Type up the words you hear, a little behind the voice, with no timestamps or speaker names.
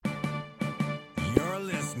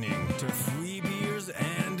to Free Beers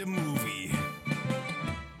and a Movie.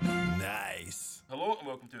 Nice. Hello and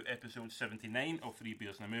welcome to episode 79 of Three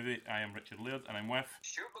Beers and a Movie. I am Richard Laird and I'm with...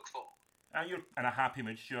 Stuart McFall. You're in a happy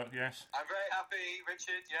mood, Stuart, yes? I'm very happy,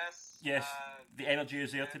 Richard, yes. Yes, the energy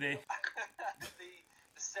is there today. the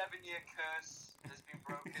 7-year curse has been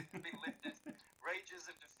broken, been lifted. Rangers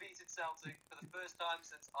have defeated Celtic for the first time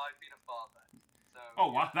since I've been a father. So,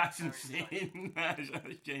 oh wow, that's insane. That's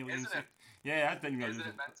genuinely Isn't insane. it? Yeah, I didn't realise.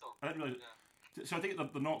 Isn't it mental? I didn't realise. Yeah. So I think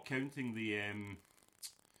they're not counting the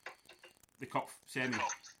cup semi. No,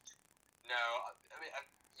 I mean,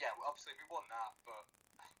 yeah, well, obviously we won that, but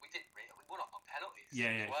we didn't really. We won on penalties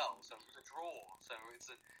as well, so it was a draw. So it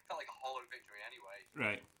felt like a hollow victory anyway.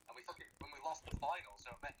 Right. And when we lost the final,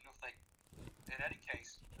 so it meant nothing. In any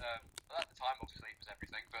case, at the time, obviously, it was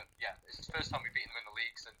everything. But yeah, it's the first time we've beaten them in the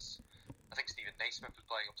league since I think Stephen Naismith was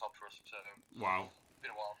playing up top for us. So wow, it's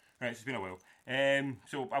been a while. Right, it's been a while.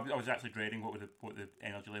 So I was actually dreading what the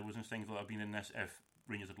energy levels and things that have been in this if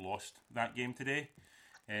Rangers had lost that game today.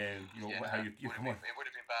 How you come on. It would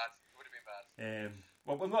have been bad. It would have been bad.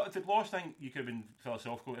 Well, if they'd lost, I think you could have been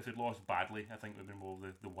philosophical. If they'd lost badly, I think it would have been more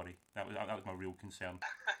the worry. That was my real concern.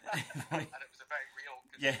 And it was a very real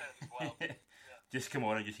concern as well. Yeah. Just come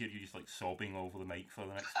on and just hear you just like sobbing over the mic for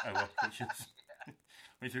the next hour,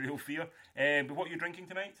 which is a real fear. But what are you drinking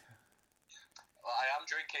tonight? Well, I am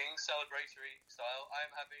drinking celebratory style. I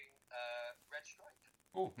am having Red Stripe.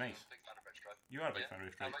 Oh, nice. I'm a big fan of Red Stripe. You are a big fan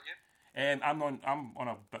of Red Stripe. How about you? I'm on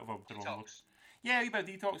a bit of a Detox. Yeah, a wee bit of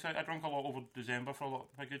detox. I drank a lot over December for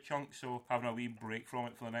a good chunk, so having a wee break from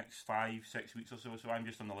it for the next 5-6 weeks or so. So I'm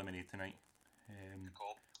just on the lemonade tonight.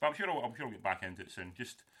 Cool. But I'm sure I'll get back into it soon.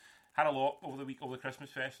 Just had a lot over the Christmas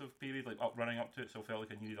festive period, like running up to it. So I felt like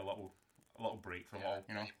I needed a little break from it all.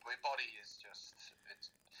 You know, my body is just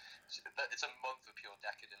it's a month of pure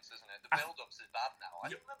decadence, isn't it? The build-up's is bad now. I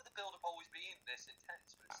don't remember the build-up always being this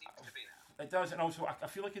intense, but it seems to be now. It does, and also I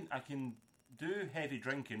feel like I can do heavy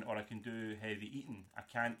drinking or I can do heavy eating. I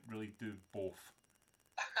can't really do both.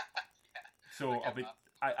 So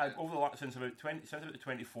since about the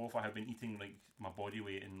 24th, I have been eating like my body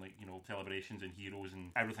weight in like celebrations and heroes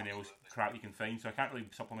and everything else crap you can find. So I can't really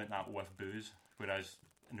supplement that with booze. Whereas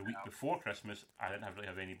in the week before Christmas, I didn't really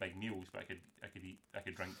have any big meals, but I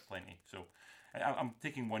could drink plenty. So I'm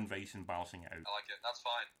taking one vice and balancing it out. I like it. That's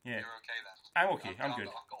fine. Yeah. You're okay then. I'm okay. I'm good.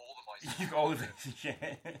 I've got all the vices. You've got all the vices.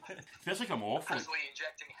 Yeah. Feels like I'm off. Constantly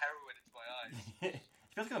injecting heroin into my eyes.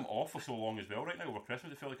 It feels like I'm off for so long as well right now over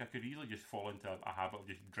Christmas. I feel like I could easily just fall into a habit of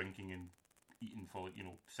just drinking and eating for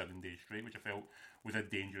 7 days straight, which I felt was a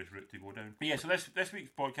dangerous route to go down. But yeah, so this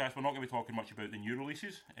week's podcast, we're not going to be talking much about the new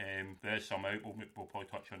releases. There is some out. We'll probably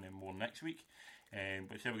touch on them more next week.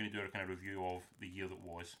 But instead we're going to do a kind of review of the year that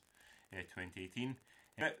was 2018.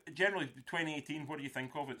 But generally, 2018, what do you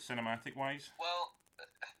think of it cinematic-wise? Well,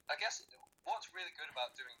 I guess what's really good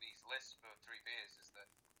about doing these lists for Three Beers is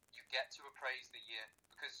that you get to appraise the year,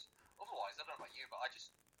 because otherwise, I don't know about you, but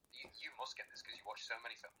you must get this because you watch so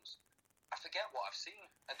many films. I forget what I've seen,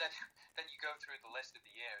 and then you go through the list of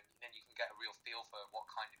the year, and then you can get a real feel for what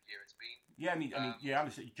kind of year it's been. Yeah, I mean,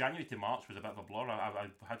 January to March was a bit of a blur.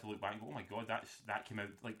 I had to look back and go, oh my god, that came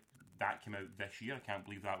out this year. I can't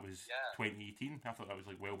believe that was 2018. I thought that was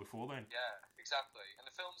like well before then. Yeah, exactly. And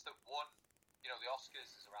the films that won, the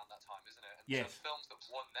Oscars is around that time, isn't it? And yes. So the films that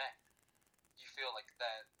won then, you feel like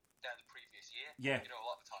they're the previous year. Yeah. A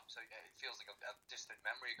lot of the time, so it feels like a distant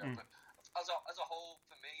memory ago. But as a whole,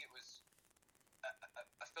 for me, it was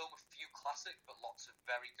a film with few classic but lots of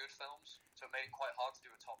very good films, so it made it quite hard to do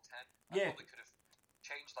a top 10. I probably could have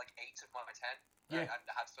changed like 8 of my 10 and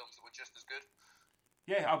had films that were just as good.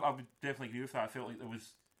 Yeah, I would definitely agree with that. I felt like there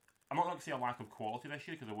was, I'm not going to say a lack of quality this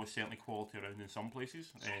year, because there was certainly quality around in some places.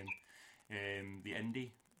 The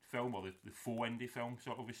indie film, or the faux indie film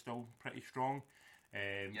sort of was still pretty strong.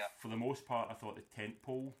 For the most part, I thought the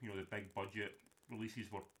tentpole, the big budget releases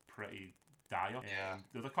were pretty dire.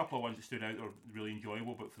 There were a couple of ones that stood out that were really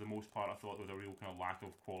enjoyable, but for the most part I thought there was a real kind of lack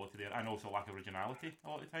of quality there, and also a lack of originality a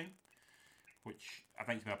lot of the time, which I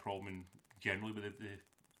think has been a problem generally with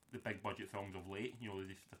the big budget films of late.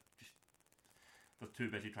 They're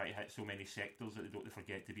too busy trying to hit so many sectors that they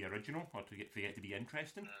forget to be original or forget to be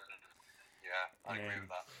interesting. Yeah, I agree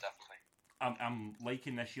with that, definitely. I'm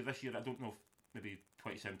liking this year. This year, I don't know if maybe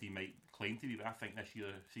 2017 might claim to be, but I think this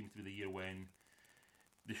year seems to be the year when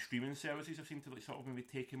the streaming services have seemed to sort of maybe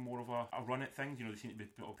taking more of a run at things. They seem to be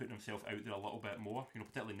putting themselves out there a little bit more.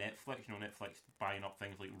 Particularly Netflix. Netflix buying up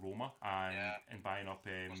things like Roma and buying up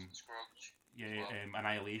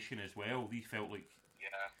Annihilation as well. These felt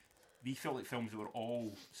like films that were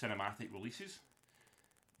all cinematic releases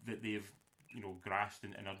that they've grasped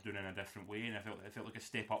and are doing in a different way, and it felt like a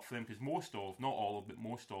step up for them, because most of, not all of, but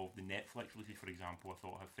most of the Netflix releases, for example, I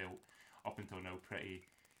thought have felt up until now pretty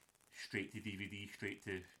straight to DVD, straight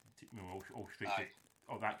to all straight to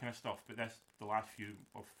all that kind of stuff. But the last few,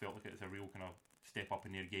 I've felt like it's a real kind of step up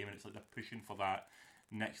in their game, and it's like they're pushing for that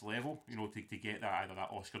next level, to get that, either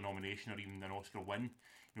that Oscar nomination or even an Oscar win,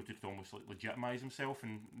 to almost like legitimise himself.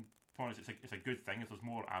 And to be honest, it's a good thing. If there's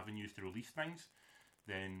more avenues to release things,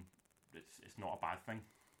 then it's not a bad thing.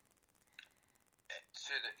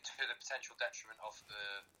 To the potential detriment of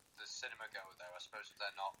the cinema goer, though, I suppose, if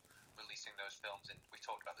they're not releasing those films, and we've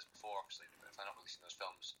talked about this before, obviously, but if they're not releasing those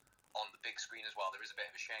films on the big screen as well, there is a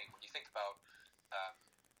bit of a shame. When you think about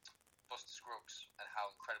Buster Scruggs and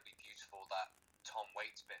how incredibly beautiful that Tom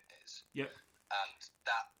Waits bit is, yep, and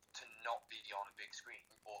that to not be on a big screen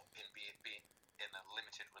or be in a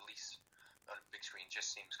limited release on a big screen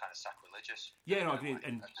just seems kind of sacrilegious. Yeah, no, I agree.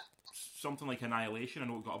 And something like Annihilation, I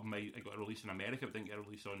know it got a release in America, but didn't get a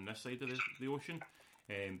release on this side of the ocean.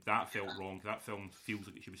 That felt wrong. That film feels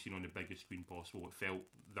like it should be seen on the biggest screen possible. It felt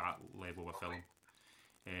that level of a film.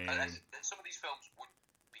 And some of these films would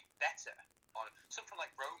be better on something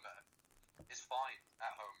like Roma is fine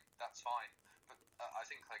at home. That's fine. But I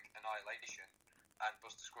think like Annihilation and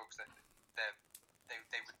Buster Scruggs, they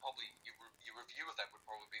would probably your review of them would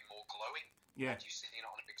probably be more glowing. Yeah. Had you seen it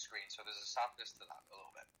on a big screen, so there's a sadness to that a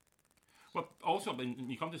little bit. Well, also, when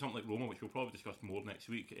you come to something like Roma, which we'll probably discuss more next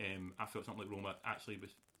week, I felt something like Roma actually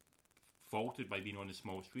was faulted by being on the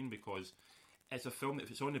small screen, because it's a film that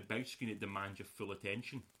if it's on the big screen, it demands your full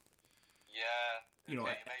attention. Yeah, maybe.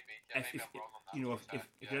 Maybe I'm wrong on that.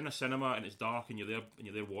 If you're in a cinema and it's dark and you're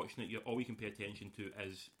there watching it, all you can pay attention to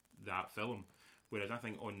is that film. Whereas I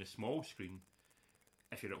think on the small screen,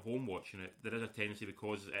 if you're at home watching it, there is a tendency,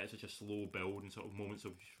 because it's such a slow build and sort of moments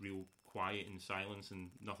of just real quiet and silence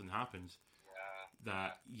and nothing happens,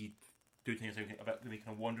 that you do tend to get a bit maybe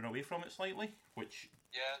kind of wandering away from it slightly, which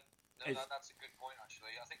that's a good point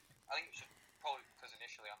actually. I think it should probably, because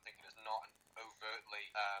initially I'm thinking it's not an overtly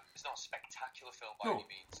it's not a spectacular film by any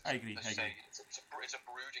means. I agree. It's a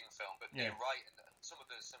brooding film, but you're right, and some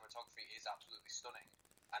of the cinematography is absolutely stunning,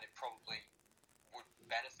 and it probably would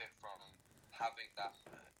benefit from having that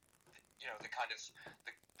the kind of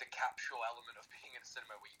the capsule element of being in a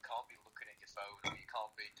cinema where you can't be looking at your phone or you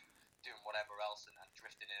can't be doing whatever else and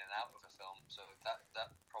drifting in and out of a film. So that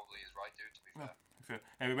probably is right, dude, to be fair. Fair.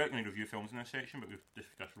 We weren't going to review films in this section, but we've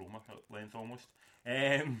discussed Roma at length almost.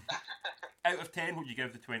 Out of 10, what would you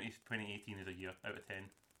give the 2018 as a year? Out of 10?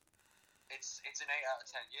 It's an 8 out of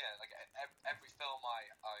 10, yeah. Like every film I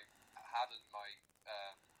had in my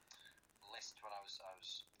list when I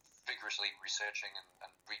was vigorously researching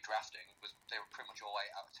and redrafting, they were pretty much all 8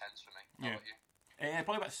 out of 10s for me. How about you?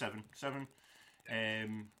 Probably about 7.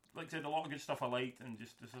 Like I said, a lot of good stuff I liked, and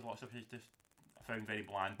there's a lot of stuff just I found very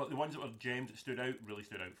bland. But the ones that were gems that stood out really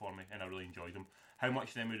stood out for me, and I really enjoyed them. How much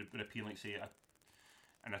of them would appeal, like say,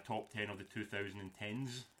 in a top 10 of the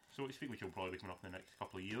 2010s, so to speak, which will probably be coming up in the next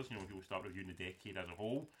couple of years. People start reviewing the decade as a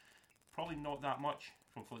whole. Probably not that much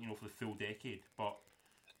for the full decade, but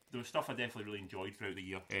there was stuff I definitely really enjoyed throughout the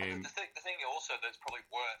year. The thing also that's probably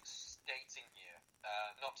worth stating here,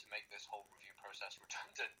 not to make this whole review process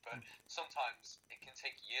redundant, but sometimes it can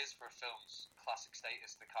take years for a film's classic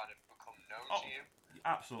status to kind of become known to you.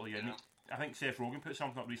 Absolutely, yeah. I think Seth Rogen put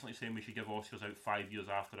something up recently saying we should give Oscars out 5 years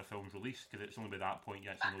after a film's release, because it's only by that point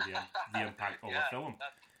you actually know the impact of a film.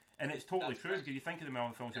 And it's totally true, because you think of the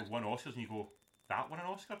amount of films that have won Oscars and you go, that won an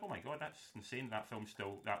Oscar? Oh my god, that's insane. That film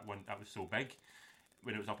that was so big,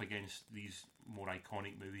 when it was up against these more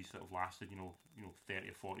iconic movies that have lasted 30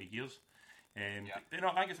 or 40 years. I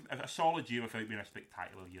think it's a solid year without being a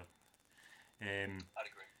spectacular year. I'd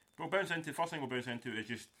agree. But first thing we'll bounce into is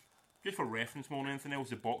just for reference more than anything else,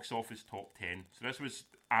 the box office top 10. So this was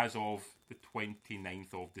as of the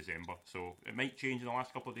 29th of December. So it might change in the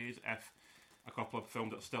last couple of days if a couple of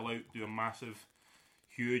films that are still out do a massive,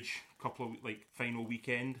 huge couple of final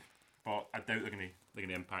weekend. But I doubt they're going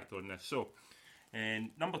to impact on this. So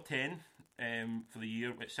number 10 for the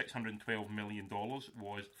year at $612 million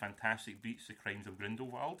was Fantastic Beasts: The Crimes of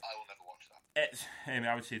Grindelwald. I will never watch that.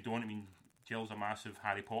 I would say don't. I mean, Jill's a massive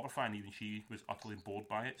Harry Potter fan. Even she was utterly bored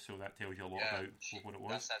by it, so that tells you a lot about what it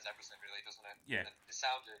was. That says everything, really, doesn't it? Yeah. And it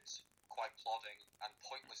sounded quite plodding and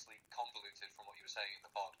pointlessly convoluted from what you were saying in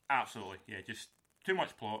the pod. Absolutely, yeah. Just too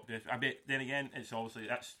much plot. I bet. Then again, it's obviously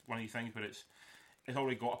that's one of these things where it's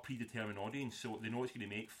already got a predetermined audience, so they know it's going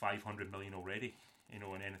to make $500 million already. And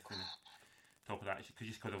anything top of that,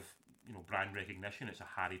 because of brand recognition, it's a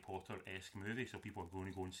Harry Potter-esque movie, so people are going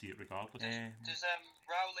to go and see it regardless. Does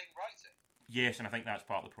Rowling write it? Yes, and I think that's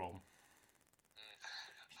part of the problem.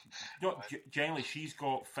 No, Right. generally she's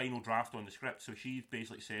got final draft on the script, so she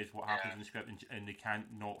basically says what happens Yeah. in the script, and they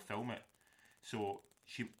can't not film it. So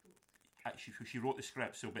she wrote the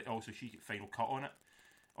script, so but also she get final cut on it,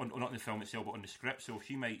 not in the film itself, but on the script. So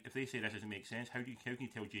if they say this doesn't make sense, how can you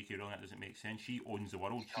tell J.K. Rowling that doesn't make sense? She owns the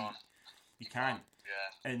world. You can't.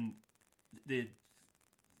 Yeah. And the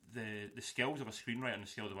skills of a screenwriter and the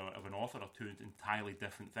skills of an author are two entirely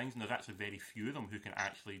different things, and there's actually very few of them who can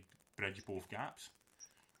actually bridge both gaps.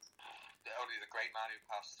 Only the great man who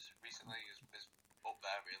passed recently is up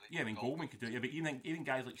there, really. Yeah, I mean, Goldman could do it. Yeah, but even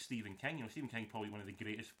guys like Stephen King, Stephen King probably one of the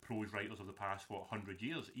greatest prose writers of the past 100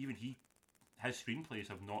 years. Even his screenplays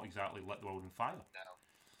have not exactly lit the world on fire. No.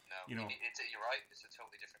 You know, You're right. It's a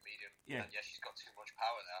totally different medium. Yeah. And yeah, she's got too much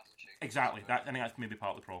power there, hasn't she? Exactly. I think that's maybe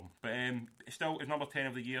part of the problem. But still, it's number 10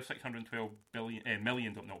 of the year, $612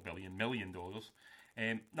 million.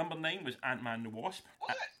 Number 9 was Ant-Man and the Wasp.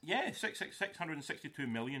 Was it? Yeah, $662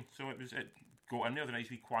 million. So it got in there, a nice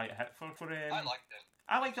wee quiet hit for I liked it.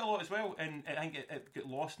 I liked it a lot as well, and I think it got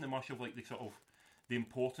lost in the mush of like the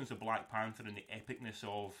importance of Black Panther and the epicness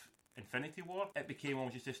of Infinity War. It became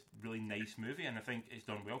almost just this really nice movie, and I think it's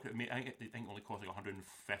done well. I think it only cost like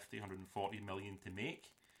 140 million to make,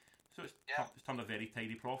 so it's turned a very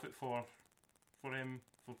tidy profit for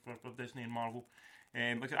Disney and Marvel.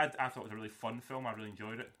 Like I thought it was a really fun film. I really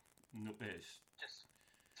enjoyed it. It's Just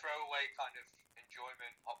throwaway kind of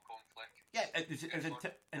enjoyment, popcorn flick. Yeah, it's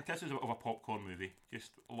antithesis of a popcorn movie.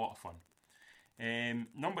 Just a lot of fun.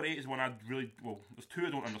 Number 8 is one there's two I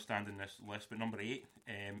don't understand in this list, but number 8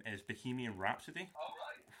 is Bohemian Rhapsody, Oh,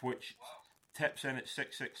 right. which tips in at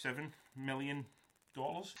 $667 million.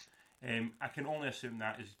 I can only assume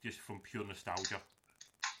that is just from pure nostalgia.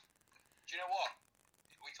 Do you know what?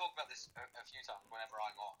 We talk about this a few times whenever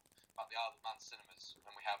I'm on, about the Isle of Man cinemas,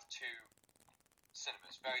 and we have two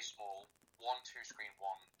cinemas, very small, one two-screen,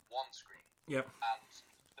 one screen. Yep. And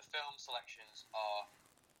the film selections are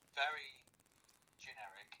very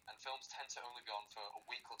generic, and films tend to only be on for a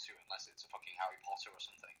week or two unless it's a fucking Harry Potter or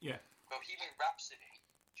something. Yeah. Bohemian Rhapsody,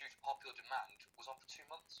 due to popular demand, was on for 2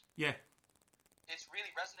 months. Yeah. It's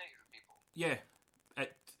really resonated with people. Yeah.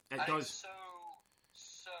 It and does. It's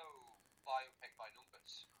so biopic by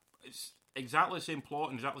numbers. It's exactly the same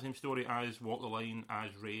plot and exactly the same story as Walk the Line,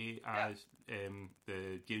 as Ray, as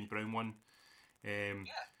the James Brown one.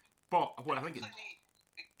 But what I think it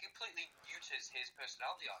completely mutes his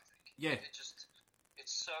personality. I think. Yeah.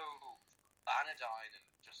 It's so anodyne and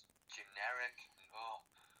just generic.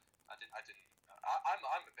 And,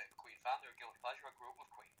 I'm a bit of a Queen fan. They're a guilty pleasure. I grew up with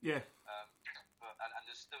Queen. Yeah. And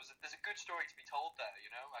there's a good story to be told there.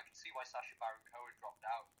 You know, I can see why Sacha Baron Cohen dropped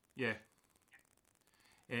out. Yeah.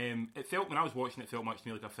 It felt, when I was watching it, felt much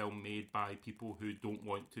more like a film made by people who don't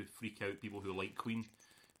want to freak out people who like Queen.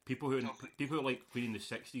 People who like Queen in the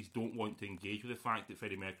 60s don't want to engage with the fact that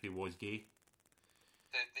Freddie Mercury was gay.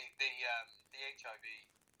 The HIV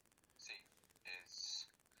scene is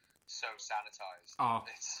so sanitized.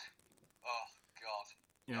 It's god.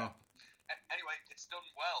 Yeah. Anyway, it's done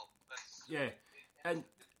well. And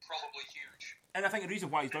probably huge. And I think the reason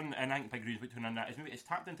why he's done, and I think the reason why he's done that is maybe it's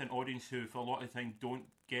tapped into an audience who, for a lot of the time, don't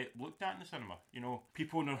get looked at in the cinema. You know,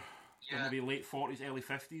 people in their maybe late 40s, early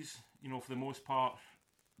 50s. You know, for the most part,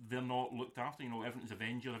 they're not looked after. You know, everything's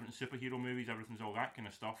Avengers, everything's superhero movies, everything's all that kind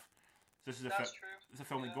of stuff. So this is a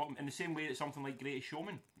film that got them in the same way that something like Greatest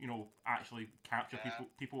Showman, you know, actually capture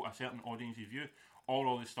people a certain audience's view.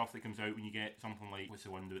 All this stuff that comes out when you get something like, what's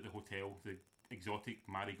the one, the hotel, the exotic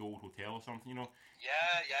Marigold Hotel or something, you know.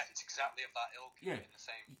 Yeah, it's exactly of that ilk. Yeah. In the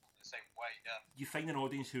same way. Yeah. You find an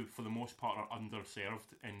audience who, for the most part, are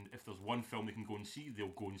underserved, and if there's one film they can go and see,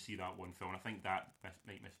 they'll go and see that one film. And I think that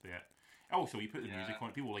might miss the bit. Also, you put the music on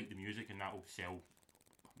it. People like the music, and that'll sell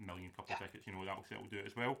a million couple of tickets. You know, that'll do it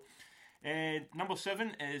as well. Number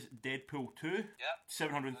 7 is Deadpool 2. Yeah.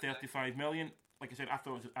 $735 million. Like I said, I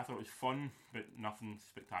thought it was fun, but nothing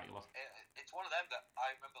spectacular. It's one of them that I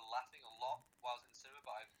remember laughing a lot while I was in the cinema,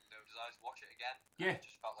 but I have no desire to watch it again. Yeah. It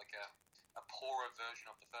just felt like a poorer version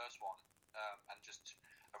of the first one, and just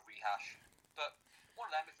a rehash. But one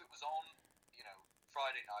of them, if it was on, you know,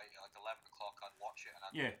 Friday night at like 11 o'clock, I'd watch it and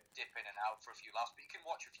I'd dip in and out for a few laughs. But you can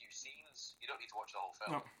watch a few scenes. You don't need to watch the whole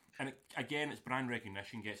film. No. And again, it's brand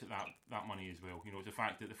recognition gets at that money as well. You know, it's the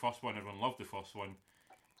fact that the first one, everyone loved the first one.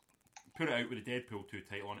 Put it out with a Deadpool 2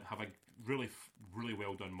 title on it, have a really, really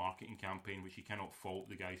well done marketing campaign, which you cannot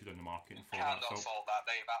fault the guys who done the marketing for that. Cannot fault that.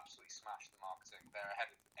 They've absolutely smashed the marketing. They're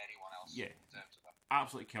ahead of anyone else in terms of that.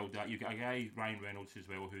 Absolutely killed that. You've got a guy, Ryan Reynolds,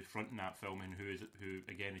 as well, who's fronting that film and who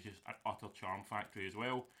again is just an utter charm factory as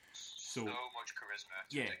well. So much charisma.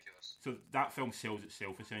 It's ridiculous. So that film sells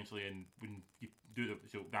itself essentially, and when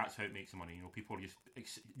so that's how it makes the money. You know, people are just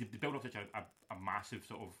they build up such a massive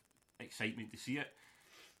sort of excitement to see it.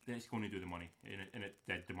 Then it's going to do the money, and it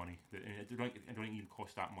did the money. And it don't even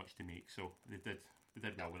cost that much to make, so they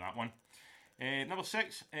did well with that one. Number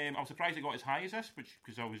 6, I was surprised it got as high as this,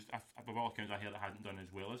 because by all accounts I heard it hadn't done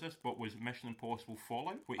as well as this, but was Mission Impossible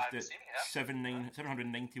Fallout, which did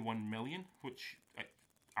 791 million, which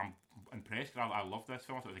I'm impressed. I love this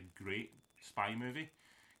film. I thought it was a great spy movie,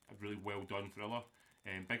 a really well done thriller.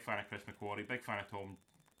 Big fan of Chris McQuarrie, big fan of Tom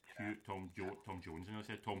Jones, and I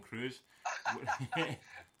said Tom Cruise.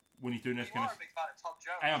 When he's doing this kind of, a big fan of Tom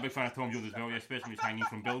Jones. I am a big fan of Tom Jones as well, yeah, especially when he's hanging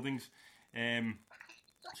from buildings.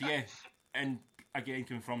 So yeah, and again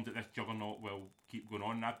confirmed that this juggernaut will keep going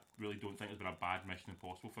on. And I really don't think there's been a bad Mission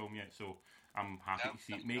Impossible film yet, so I'm happy to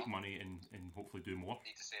see it make money and hopefully do more.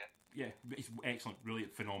 Need to see it. Yeah, it's excellent, really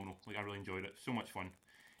phenomenal. Like, I really enjoyed it, so much fun.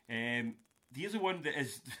 Here's the one that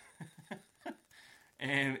is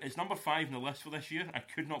it's number 5 in the list for this year. I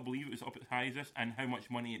could not believe it was up as high as this and how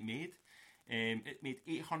much money it made. It made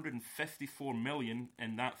 854 million,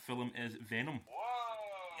 and that film is Venom.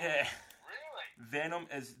 Whoa! Yeah. Really? Venom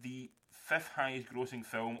is the 5th highest grossing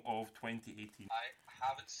film of 2018. I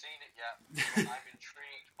haven't seen it yet, but I'm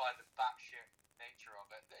intrigued by the batshit nature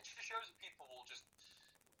of it. It just shows that people will just...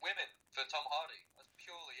 Women for Tom Hardy. That's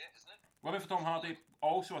purely it, isn't it? Women for Tom Hardy.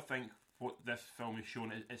 Also, I think what this film is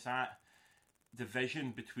showing is that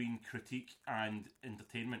division between critique and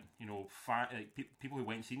entertainment. You know, people who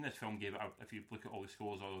went and seen this film gave it, if you look at all the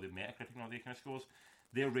scores, all the Metacritic and all the kind of scores,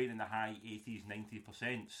 they're rating in the high 80s,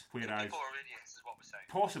 90%. Whereas people are idiots, is what we're saying.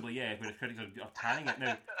 Possibly, yeah, whereas critics are tanning it.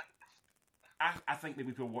 Now, I think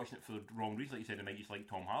maybe people are watching it for the wrong reason. Like you said, they might just like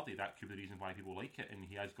Tom Hardy. That could be the reason why people like it, and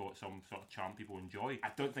he has got some sort of charm people enjoy.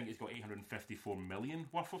 I don't think it's got 854 million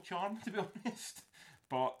worth of charm, to be honest.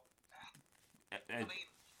 But I mean,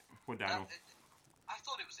 what do I know? I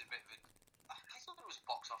thought it was a bit of a... I thought it was a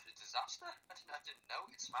box office disaster. I didn't know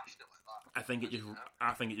it smashed it like that.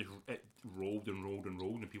 I think it rolled and rolled and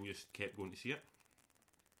rolled, and people just kept going to see it.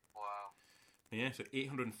 Wow. Yeah, so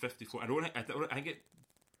 854. I think it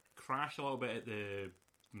crashed a little bit at the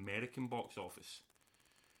American box office,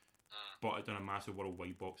 but it done a massive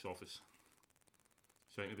worldwide box office.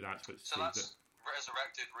 So I think maybe that's what saved it. So that's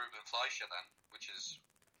resurrected Ruben Fleischer then, which is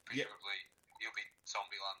presumably he'll be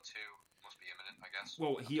Zombieland 2. Must be imminent, I guess.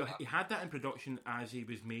 Well, he had that in production as he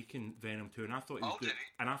was making Venom 2, and I thought he was did he?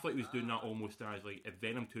 And I thought he was doing that almost as like, if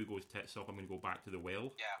Venom 2 goes tits up, I'm going to go back to the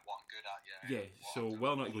well. Yeah, what I'm good at, yeah. So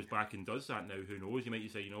whether or not he goes back and does that now, who knows? You might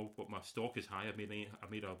just say, you know, but my stock is high. I made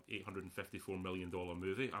a $854 million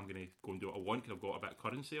movie. I'm going to go and do what I want because I've got a bit of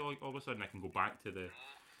currency all of a sudden. I can go back to the.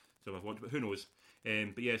 So I want, but who knows?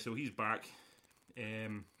 But yeah, so he's back.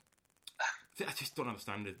 I just don't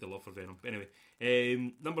understand the love for Venom. But anyway,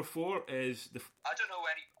 number 4 is the. I don't know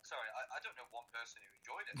any. Sorry, I don't know one person who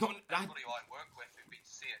enjoyed it. Everybody who I work with who'd been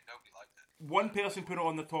to see it, nobody liked it. One person put it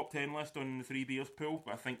on the top 10 list on the Three Beers pool,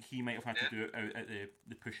 but I think he might have had to do it out at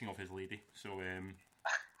the pushing of his lady. So,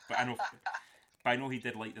 but I know he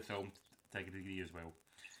did like the film to a degree as well.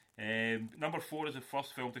 Number 4 is the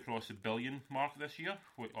first film to cross the billion mark this year,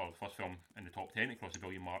 or the first film in the top 10 to cross the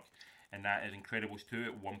billion mark, and that is Incredibles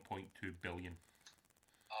 2 at 1.2 billion.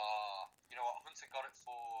 You know what? Hunter got it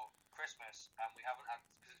for Christmas, and we haven't had,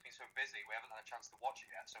 because it's been so busy, we haven't had a chance to watch it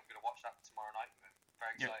yet. So I'm going to watch that tomorrow night with him.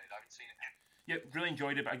 Very excited. I haven't seen it. Yeah, really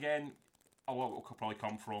enjoyed it, but again, a lot will probably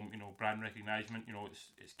come from brand recognition.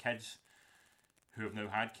 It's kids who have now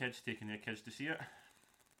had kids taking their kids to see it.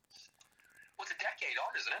 Well, it's a decade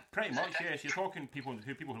on, isn't it? Pretty much, yes. You're talking people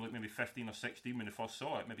who like maybe 15 or 16 when they first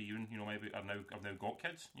saw it. Maybe even maybe have now got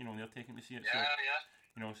kids. And they're taking to see it. Yeah, so, yeah.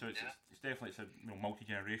 So it's definitely a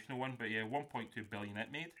multi-generational one. But yeah, 1.2 billion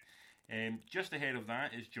it made. Just ahead of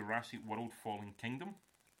that is Jurassic World: Fallen Kingdom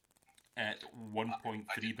at 1.3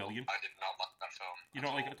 billion. I did not like that film. You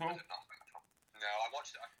don't like it at all? I did not like that film. No, I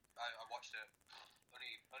watched it. I watched it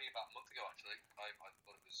only about a month ago. Actually, I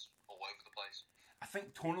thought it was all over the place. I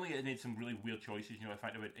think tonally it made some really weird choices. In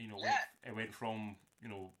fact, it went from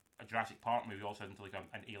a Jurassic Park movie all of a sudden to like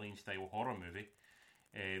an Alien style horror movie.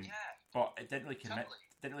 But it didn't really commit. Totally.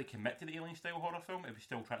 Didn't really commit to the Alien style horror film. It was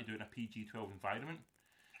still trying to do it in a PG-12 environment.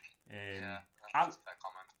 That's a fair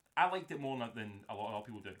comment. I liked it more than a lot of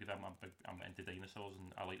people did because I'm into dinosaurs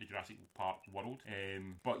and I like the Jurassic Park world.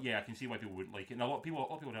 But yeah, I can see why people wouldn't like it. And a lot of people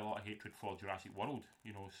had a lot of hatred for Jurassic World.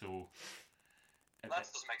 So. That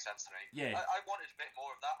doesn't make sense to me. Yeah. I wanted a bit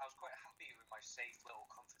more of that. I was quite happy with my safe little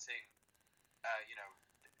comforting,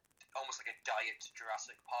 almost like a diet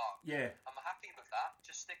Jurassic Park. Yeah. I'm happy with that.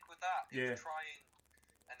 Just stick with that. Yeah. Trying,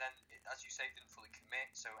 and then, as you say, didn't fully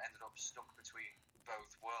commit, so ended up stuck between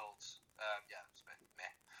both worlds. It's a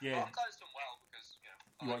Yeah. But I'm glad it's done well because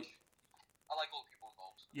I like all the people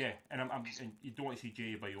involved. Yeah, and and you don't want to see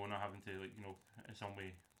Jay Bayona having to in some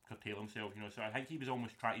way curtail himself. So I think he was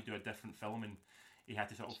almost trying to do a different film, and he had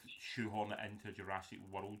to sort of shoehorn it into a Jurassic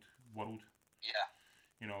World. Yeah.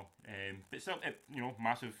 But still,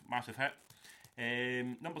 massive hit.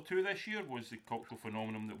 Number 2 this year was the cultural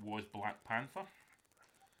phenomenon that was Black Panther,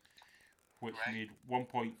 which made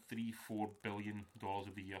 $1.34 billion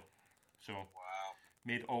of the year. So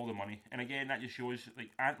made all the money, and again that just shows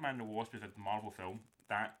like Ant-Man and the Wasp is a Marvel film.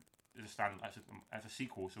 That is a standard. That's a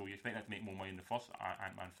sequel, so you expect that to make more money than the first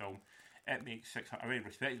Ant-Man film. It makes a very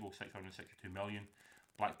respectable $662 million.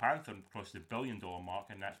 Black Panther crosses the $1 billion mark,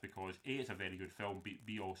 and that's because A, it's a very good film.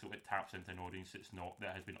 B, also it taps into an audience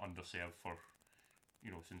that has been underserved for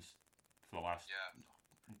the last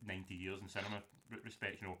 90 years in cinema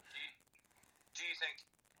respect. Do you think,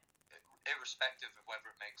 irrespective of whether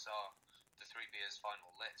it makes the 3 Beers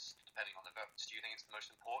final list, depending on the votes, do you think it's the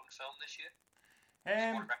most important film this year? What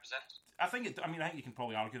it represents? I think you can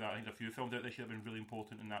probably argue that. I think a few films out this year have been really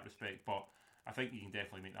important in that respect, but I think you can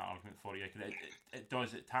definitely make that argument for you.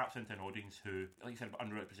 Because it taps into an audience who, like I said, are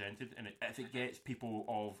underrepresented, and if it gets people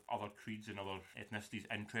of other creeds and other ethnicities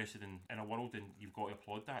interested in a world, then you've got to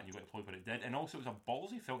applaud that, and you've got to applaud what it did. And also, it was a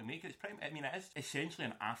ballsy film to make. It is essentially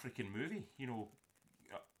an African movie,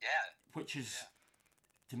 which is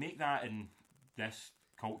to make that in this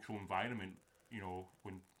cultural environment.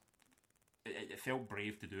 When it felt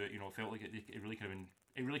brave to do it. It felt like it really could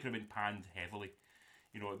have been panned heavily.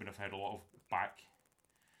 It would have had a lot of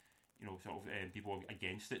people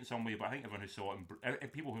against it in some way. But I think everyone who saw it,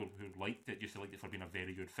 and people who liked it, just liked it for being a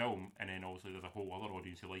very good film. And then obviously there's a whole other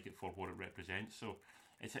audience who like it for what it represents. So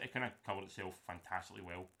it kind of covered itself fantastically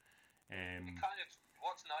well.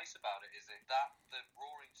 What's nice about it is that the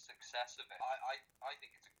roaring success of it. I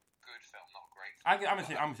think it's a good film, not a great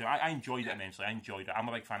film. I enjoyed it immensely. I enjoyed it.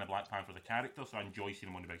 I'm a big fan of Black Panther as a character, so I enjoy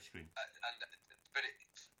seeing him on the big screen.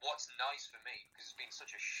 What's nice for me, because it's been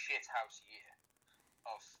such a shithouse year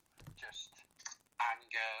of just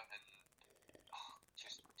anger and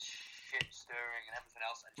just shit stirring and everything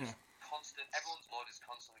else, and just constant. Everyone's blood is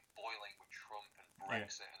constantly boiling with Trump and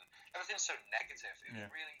Brexit, and everything's so negative. It was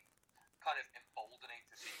really kind of emboldening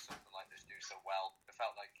to see something like this do so well. It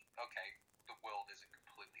felt like, okay, the world isn't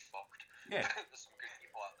completely fucked. Yeah. There's some good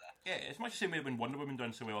people out there. Yeah, it's much the same way when Wonder Woman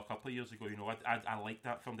done so well a couple of years ago. I liked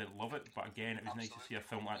that film, didn't love it, but again, it was nice to see a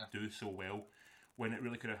film like that do so well when it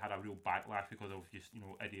really could have had a real backlash because of just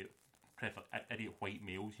idiot white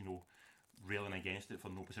males railing against it for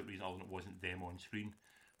no specific reason other than it wasn't them on screen,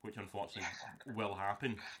 which unfortunately will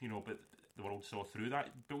happen. But the world saw through that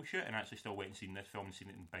bullshit and actually still went and seen this film and seen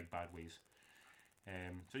it in big bad ways.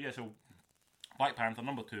 So Black Panther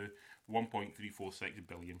number 2, 1.346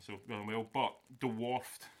 billion, so going well, but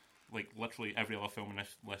dwarfed, like literally every other film in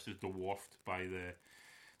this list is dwarfed by the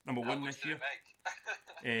number 1 this year.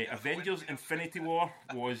 Avengers Infinity War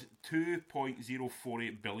was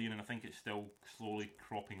 2.048 billion, and I think it's still slowly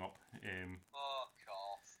cropping up.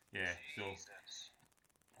 Yeah, Jesus. so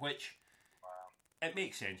which it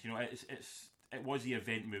makes sense, it was the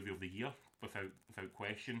event movie of the year without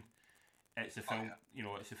question. It's a film,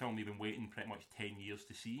 it's a film we've been waiting pretty much 10 years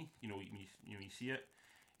to see. You see it.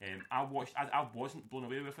 I wasn't blown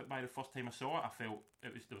away with it by the first time I saw it. I felt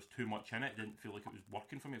there was too much in it. It didn't feel like it was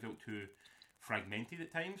working for me. It felt too fragmented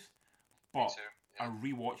at times. But I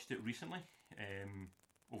rewatched it recently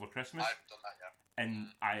over Christmas. I haven't done that yet.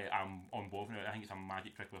 And I am on board with it. I think it's a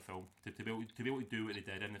magic trick of a film. To be able to do what they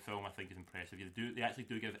did in the film, I think is impressive. They actually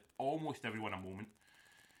do give almost everyone a moment.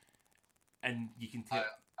 And you can tell.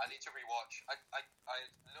 I need to rewatch. I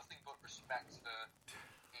had nothing but respect for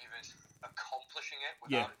even accomplishing it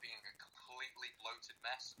without it being a completely bloated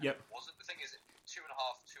mess. And it wasn't. The thing is, 2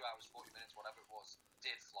 hours, 40 minutes, whatever it was,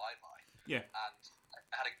 did fly by. Yeah. And it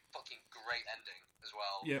had a fucking great ending as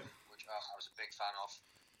well. Yeah. Which I was a big fan of.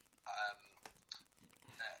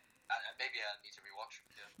 Maybe I need to rewatch.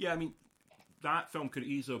 Yeah, I mean, that film could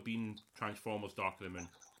easily have been Transformers: Dark of the Moon.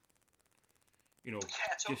 Yeah, totally.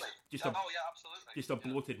 Absolutely. Just a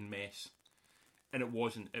bloated mess, and it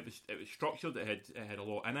wasn't. It was structured. It had a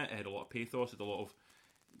lot in it. It had a lot of pathos. It had a lot of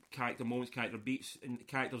character moments, character beats, and the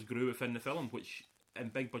characters grew within the film, which in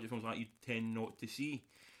big budget films like you tend not to see.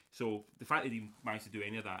 So the fact that he managed to do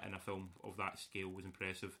any of that in a film of that scale was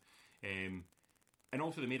impressive. And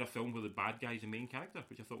also they made a film where the bad guy is the main character,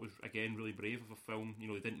 which I thought was again really brave of a film. They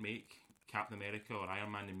didn't make Captain America or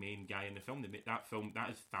Iron Man the main guy in the film. They made that film. That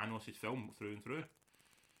is Thanos' film through and through.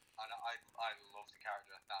 And I love the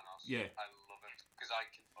character of Thanos. Yeah, I love him because I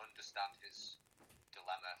can understand his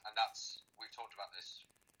dilemma, and we've talked about this,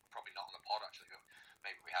 probably not on the pod actually, but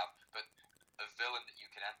maybe we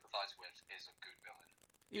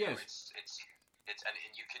He is. It's and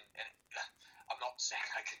you can. And I'm not saying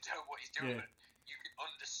I condone what he's doing, Yeah. but you can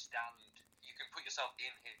understand. You can put yourself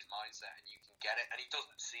in his mindset, and you can get it. And he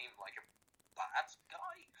doesn't seem like a bad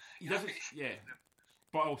guy. He doesn't. Yeah.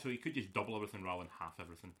 But also, he could just double everything rather than half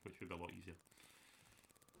everything, which would be a lot easier.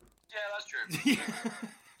 Yeah, that's true.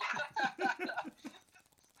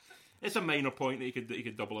 It's a minor point that he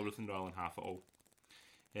could double everything rather than half it all.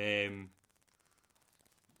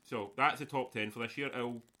 So that's the top 10 for this year.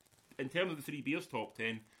 In terms of the Three Beers top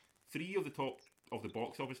 10, 3 of the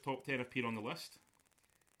box office top 10 appear on the list.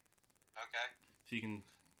 Okay. So you can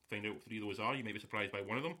find out what 3 of those are. You may be surprised by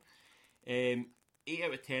one of them. 8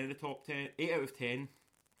 out of 10 of the top 10. 8 out of 10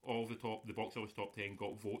 of the box office top 10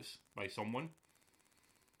 got votes by someone.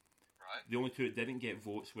 Right. The only 2 that didn't get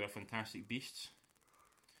votes were Fantastic Beasts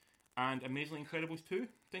and Amazingly Incredibles 2.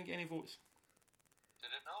 Didn't get any votes. Did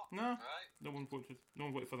it not? No. Right. No one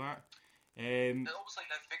voted for that. They're almost like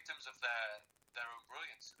they're victims of their own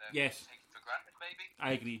brilliance. They're Yes. taken for granted, maybe.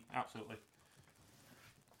 I agree, absolutely.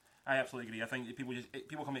 I absolutely agree. I think that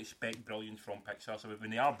people come to expect brilliance from Pixar. So when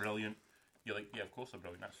they are brilliant, you're like, yeah, of course they're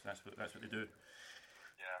brilliant. That's what they do.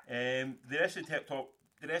 Yeah. The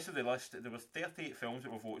rest of the list, there was 38 films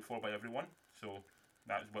that were voted for by everyone. So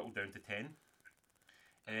that was whittled down to 10.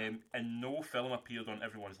 And no film appeared on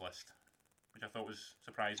everyone's list, which I thought was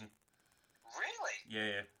surprising. Really?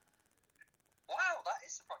 Yeah. Wow, that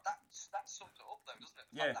is surprising. That sums it up, though, doesn't it?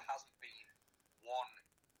 The Yeah. fact there hasn't been one.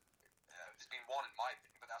 There's been one, in my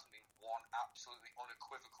opinion, but there hasn't been one absolutely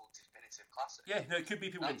unequivocal, definitive classic. Yeah, no, it could be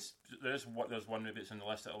people. There's one maybe it's on the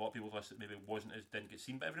list that a lot of people's list that maybe didn't get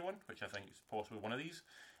seen by everyone, which I think is possibly one of these.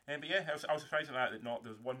 But yeah, I was surprised at that. There's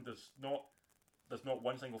not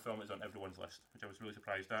one single film that's on everyone's list, which I was really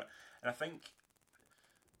surprised at. And I think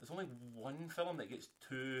there's only one film that gets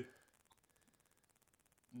 2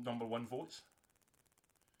 number 1 votes.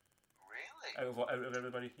 Really? Out of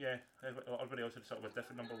everybody, yeah. Everybody else had sort of a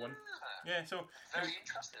different number 1. Yeah, so Very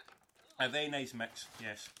interesting. a very nice mix,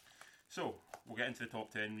 yes. So we'll get into the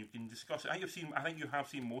top 10. You can discuss it. I think you have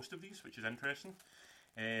seen most of these, which is interesting.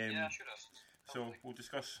 Yeah, I should have. So we'll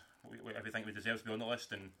discuss if we think it deserves to be on the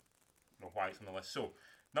list and why it's on the list. So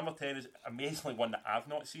number 10 is amazingly one that I've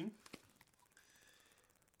not seen.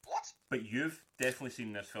 What? But you've definitely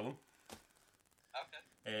seen this film.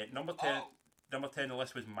 Okay. Number 10 on the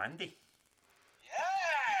list was Mandy.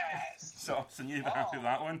 Yes! So you'd be happy with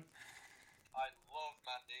that one. I love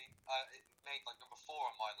Mandy. It made like number 4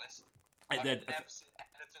 on my list. It did. I've never seen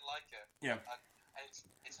anything like it. Yeah. And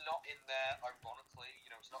it's not in there ironically.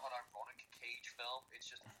 It's not an ironic Cage film. It's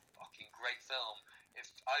just a fucking great film.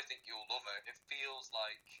 I think you'll love it. It feels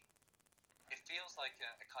like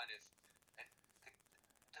a kind of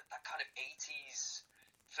that kind of 80s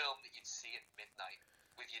film that you'd see at midnight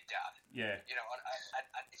with your dad. Yeah.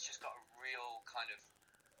 And it's just got a real kind of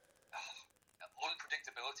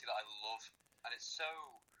unpredictability that I love, and it's so.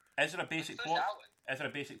 Is there a basic plot? Hour, Is there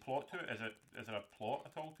a basic plot to it? Is there a plot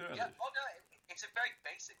at all to it? Yeah. Oh no, it's a very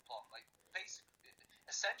basic plot. Like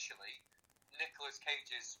essentially, Nicolas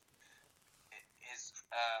Cage is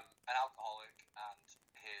an alcoholic, and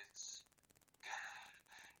his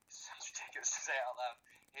it sounds ridiculous to say it out loud.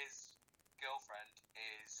 His girlfriend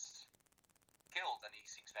is killed, and he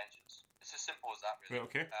seeks vengeance. It's as simple as that, really. Right,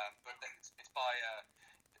 okay. But it's by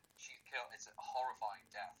she's killed. It's a horrifying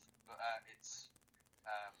death, but it's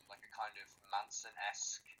like a kind of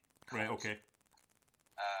Manson-esque. Right. Okay.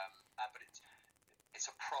 But it's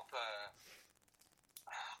a proper.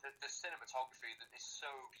 The cinematography that is so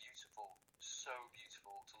beautiful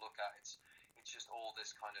to look at. It's just all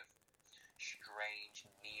this kind of strange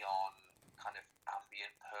neon kind of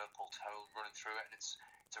ambient purple tone running through it, and it's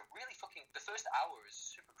a really fucking. The first hour is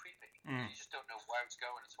super creepy. You just don't know where it's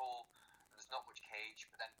going at all, and there's not much Cage.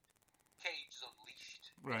 But then Cage is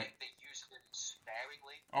unleashed. Right. They use him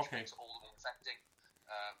sparingly, which Okay. makes it all the more affecting.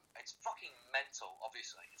 It's fucking mental.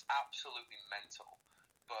 Obviously, it's absolutely mental,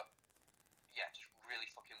 but yeah, just really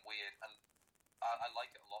fucking weird, and I like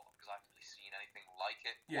it a lot because I haven't really seen anything like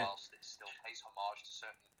it. Yeah. Whilst it still pays homage to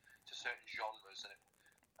certain genres that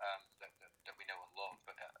that we know and love.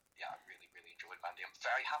 But yeah, I really enjoyed Mandy. I'm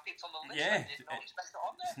very happy it's on the list. Yeah, I did not expect it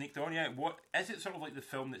on there. Sneaked on, yeah. What is it? Sort of like the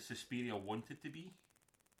film that Suspiria wanted to be?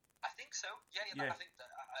 I think so. Yeah. Yeah. I think that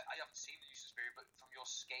I haven't seen the new Suspiria, but from your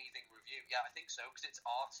scathing review, yeah, I think so because it's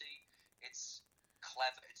arty, it's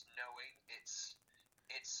clever, it's knowing, it's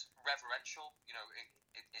reverential.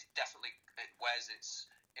 It definitely wears its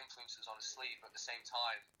influences on its sleeve, but at the same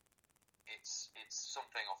time, it's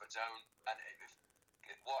something of its own. And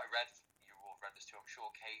what I read, you all read this too, I'm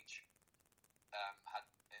sure. Cage had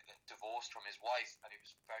divorced from his wife, and it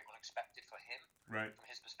was very unexpected for him, Right. from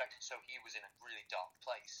his perspective. So he was in a really dark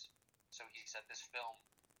place. So he said this film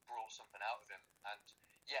brought something out of him, and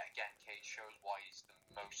yeah, again, Cage shows why he's the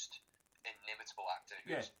most inimitable actor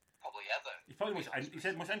who's probably ever. He's probably he's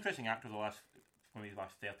the most interesting actor of the last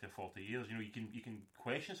 30 or 40 years. You know, you can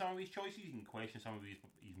question some of his choices, you can question some of his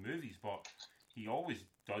movies, but he always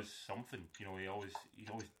does something. You know,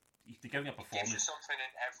 he's giving a performance. Gives you something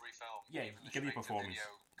in every film. Yeah, he gives you a performance.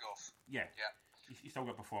 Guff. Yeah. He's still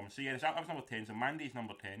got performance. So yeah, that was number 10. So Mandy's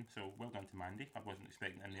number 10. So well done to Mandy. I wasn't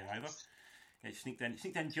expecting it in there either. It sneaked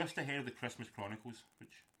in just ahead of the Christmas Chronicles,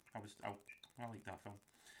 which I like that film.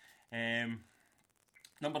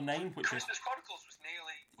 Number 9, which Christmas Chronicles was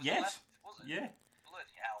nearly. Yes. 11th, was it? Yeah.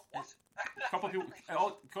 Bloody hell! What? A couple of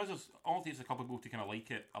people, because there's a couple of people to kind of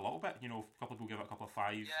like it a little bit. You know, a couple of people give it a couple of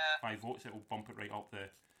five votes. It will bump it right up the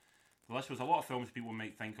list. There's a lot of films people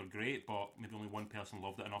might think are great, but maybe only one person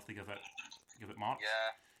loved it enough to give it marks.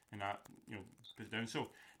 Yeah. And that, you know, puts it down.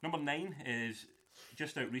 So number 9 is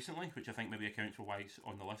just out recently, which I think maybe accounts for why it's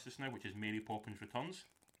on the list just now, which is Mary Poppins Returns.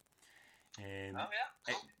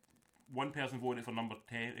 One person voted for number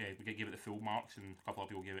 10. We gave it the full marks, and a couple of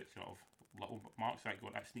people gave it sort of little marks.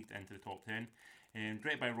 That sneaked into the top 10.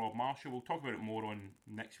 Directed by Rob Marshall. We'll talk about it more on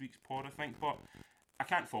next week's pod, I think. But I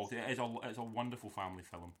can't fault it. It's a wonderful family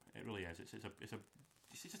film. It really is. It's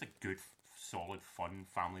just a good, solid, fun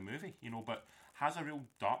family movie. You know, but has a real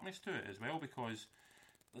darkness to it as well, because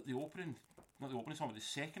the opening song, but the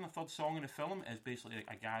second or third song in the film is basically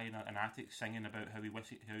a guy in an attic singing about how he's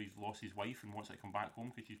lost his wife and wants to come back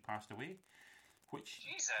home because she's passed away, which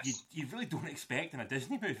you really don't expect in a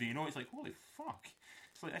Disney movie. You know, it's like, holy fuck!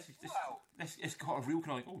 It's like this it's got a real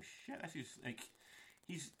kind of like, oh shit, this is like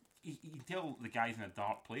you can tell the guy's in a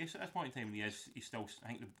dark place at this point in time. And he's still, I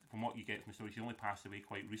think from what you get from the story, he only passed away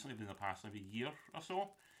quite recently, within the past maybe year or so.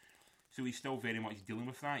 So he's still very much dealing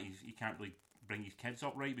with that. He can't really bring his kids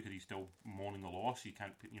up right because he's still mourning the loss. He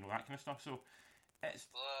can't, that kind of stuff. So it's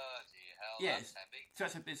bloody hell. That's heavy. So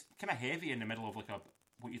it's kind of heavy in the middle of like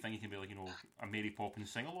what you think it can be like, a Mary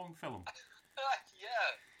Poppins sing along film.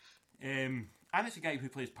 Yeah. And it's a guy who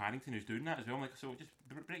plays Paddington who's doing that as well. Like, so it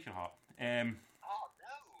just breaks your heart. Oh no.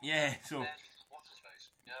 Yeah. So what's his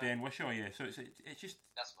face? Yeah. Ben Whishaw. Yeah. So it's just.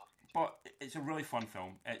 That's not. But it's a really fun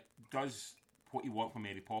film. It does what you want from a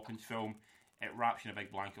Mary Poppins film. It wraps you in a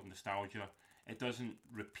big blanket of nostalgia. It doesn't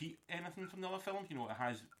repeat anything from the other films. You know, it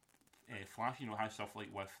has flash. You know, it has stuff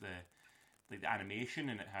like with the animation,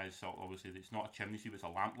 and it has obviously it's not a chimney sweep, it's a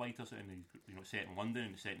lamplighter, and set in London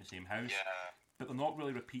and set in the same house. Yeah. But they're not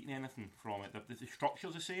really repeating anything from it. The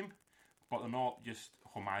structure's the same, but they're not just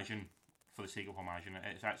homaging for the sake of homaging it.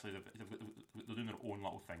 It's actually they're doing their own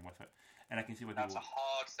little thing with it, and I can see what that's a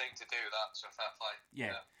hard thing to do. That so fair play.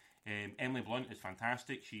 Yeah. Emily Blunt is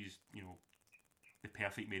fantastic. She's the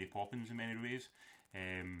perfect Mary Poppins in many ways,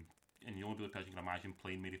 and the only other person you can imagine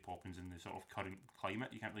playing Mary Poppins in the sort of current climate.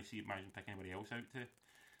 You can't really imagine picking anybody else out to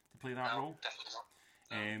play that role. Definitely not.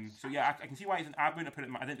 No. So yeah, I can see why I wouldn't have put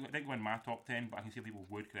it. I didn't go in my top 10, but I can see people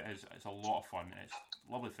would, because it's a lot of fun. It's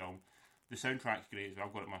a lovely film. The soundtrack's great as well.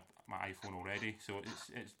 I've got it on my iPhone already, so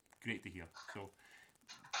it's great to hear. So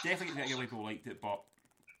definitely get why people liked it, but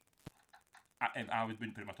I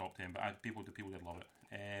wouldn't put it in my top 10. But people did love it.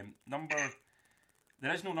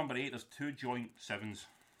 There is no number 8. There's 2 joint 7s.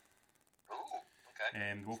 Ooh, okay.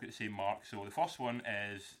 They both get the same mark. So the first one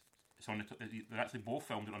is they're actually both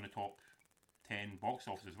filmed it on the top 10 box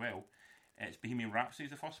office as well. It's Bohemian Rhapsody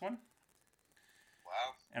is the first one.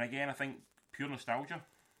 Wow. And again, I think pure nostalgia.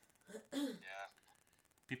 Yeah.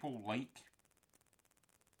 People like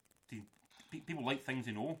things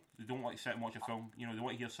they know. They don't like to sit and watch a film. They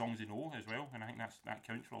want to hear songs they know as well, and I think that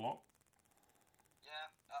counts for a lot. Yeah,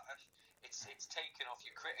 it's taken off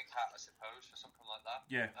your critic hat, I suppose, for something like that.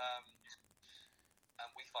 Yeah. And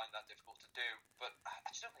we find that difficult to do, but I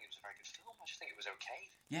just don't think it was a very good film. I just think it was okay.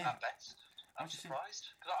 Yeah. At best. I'm surprised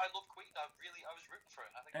because I love Queen. I was rooting for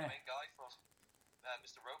it. I think the main guy from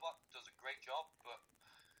Mr. Robot does a great job, but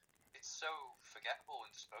it's so forgettable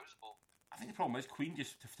and disposable. I think the problem is Queen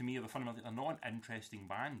just, to me, they're not an interesting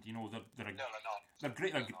band. No, they're not. They're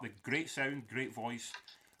great. They're great sound, great voice,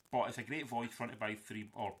 but it's a great voice fronted by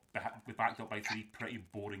backed up by 3 pretty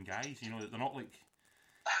boring guys. They're not like.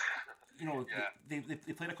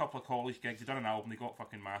 They played a couple of college gigs. They've done an album. They got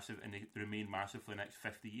fucking massive, and they remain massive for the next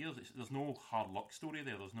 50 years. There's no hard luck story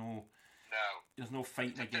there. There's no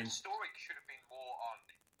fighting against. The story should have been more on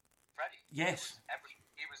Freddie. Yes.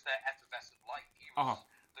 He was their effervescent light. He was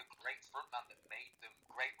the great frontman that made them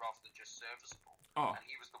great rather than just serviceable. And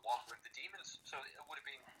he was the one with the demons. So it would have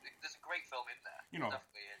been. There's a great film in there.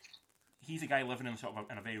 Definitely is. he's a guy living in sort of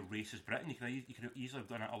in a very racist Britain. You could have easily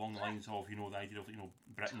done it along the lines of, you know, the idea of, you know,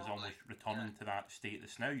 Britain's almost returning to that state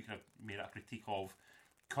that's now. You could have made it a critique of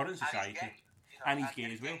current society, and he's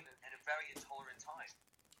gay as well. In a very intolerant time.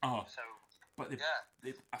 Oh, So but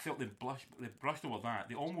I felt they brushed over that.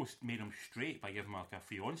 They almost made him straight by giving him like a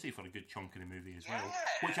fiance for a good chunk of the movie as well.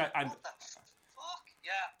 Which what the fuck?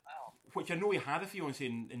 Yeah. Oh. Which I know he had a fiance,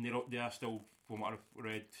 and they are still, from what I've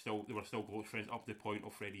read, they were still close friends up to the point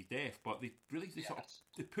of Freddie's death. But they sort of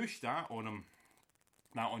they pushed that on him,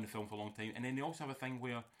 that on the film for a long time. And then they also have a thing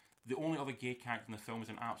where the only other gay character in the film is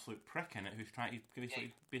an absolute prick in it who's trying to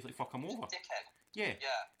basically fuck him over. Dickhead. Yeah.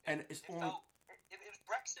 Yeah. And it's only. It was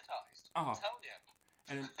Brexitized. I'm telling you.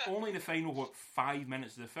 And only in the final 5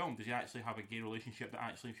 minutes of the film does he actually have a gay relationship that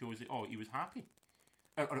actually shows that he was happy,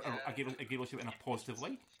 or a gay relationship in a positive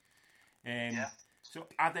light. So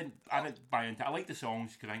I didn't buy into it. I like the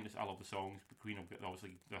songs because I love the songs. Queen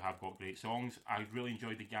obviously they have got great songs. I really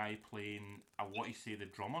enjoyed the guy playing. What you say, the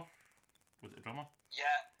drummer? Was it the drummer? Yeah.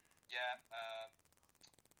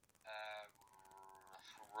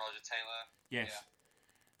 Roger Taylor. Yes. Yeah.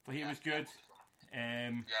 But he was good.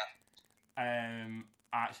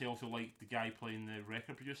 I actually also like the guy playing the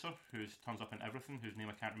record producer who turns up in everything, whose name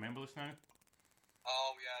I can't remember this now.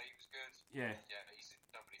 Oh yeah, he was good. Yeah. Yeah,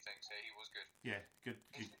 nobody thinks he was good. Yeah, good.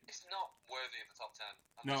 It's not worthy of the top 10.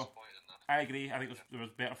 I'm No, disappointed in that. I agree. I think there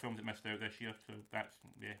was better films that missed out this year, so but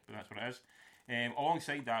that's what it is.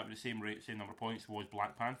 Alongside that, with the same number of points, was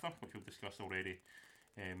Black Panther, which we've discussed already,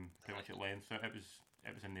 pretty much at length. So it was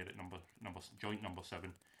in there at joint number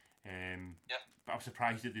 7. But I'm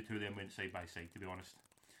surprised that the two of them went side by side, to be honest.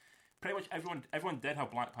 Pretty much everyone did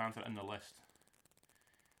have Black Panther in the list,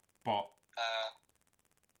 but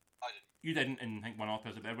I didn't. You didn't, and I think one other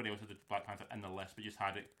person, but everybody else had the Black Panther in the list, but just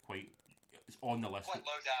had it it's on the list. Quite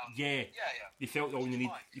low down. Yeah. You felt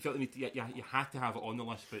you had to have it on the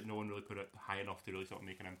list, but no one really put it high enough to really sort of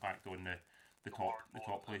make an impact on the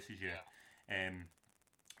top places.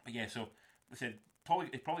 But yeah, so I said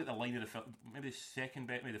probably the line of the film, maybe the second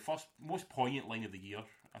bit, maybe the first most poignant line of the year,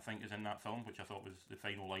 I think, is in that film, which I thought was the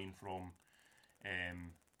final line from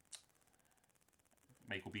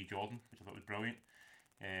Michael B. Jordan, which I thought was brilliant.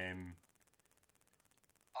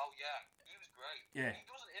 Oh yeah, he was great. Yeah. He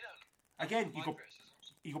wasn't in it. Again,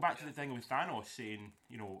 you go back to the thing with Thanos saying,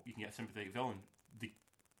 you know, you can get a sympathetic villain.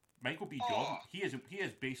 Michael B. Jordan, he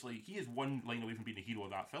is one line away from being the hero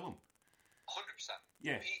of that film. 100%.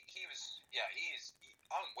 Yeah. He was. Yeah, he is.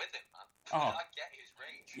 I'm with him, man. I get his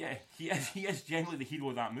rage. Yeah, he is generally the hero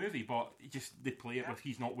of that movie, but they play it with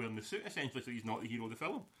he's not wearing the suit essentially, so he's not the hero of the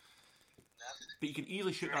film. But you can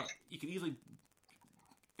easily you can easily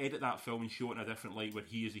edit that film and show it in a different light where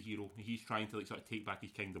he is the hero. He's trying to sort of take back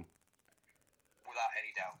his kingdom. Without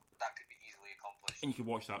any doubt, that could be easily accomplished. And you can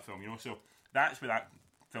watch that film, you know. So that's where that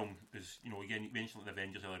film is. You know, again, you mentioned the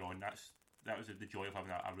Avengers earlier on. That was the joy of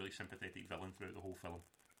having a really sympathetic villain throughout the whole film.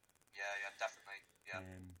 Yeah, definitely. Yeah,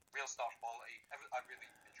 real star quality. I really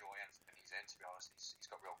enjoy anything he's in. To be honest, he's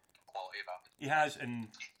got real quality about him. He has,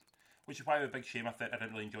 and which is why a big shame I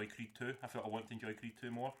didn't really enjoy Creed 2. I felt I wanted to enjoy Creed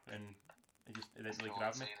 2 more, and it didn't really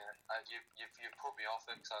grab me. You've put me off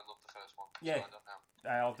it because I loved the first one. Yeah, so I don't know.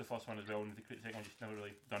 I loved the first one as well, and the second one just never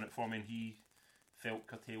really done it for me. And he felt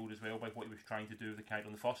curtailed as well by what he was trying to do with the character.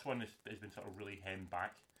 And the first one has been sort of really hemmed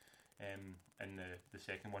back in the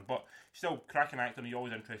second one. But still, cracking actor, and you're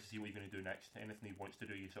always interested to see what he's going to do next. Anything he wants to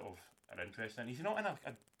do, you sort of are interested in. He's not in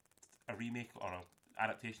a remake or an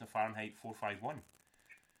adaptation of Fahrenheit 451.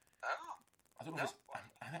 Oh. I don't know if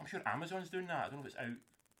I'm sure Amazon's doing that. I don't know if it's out.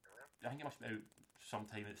 I think it must be out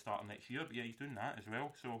sometime at the start of next year. But yeah, he's doing that as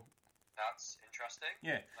well. So that's interesting.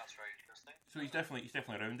 Yeah, that's very interesting. So he's definitely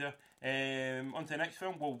around there. On to the next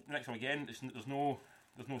film. Well, the next one again. There's no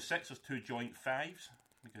 6. There's 2 joint 5s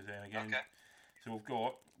because again. Okay. So we've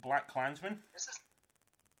got Black Klansman. This is.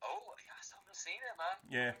 Oh yes, I haven't seen it, man.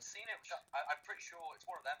 Yeah. I haven't seen it. Which I'm pretty sure it's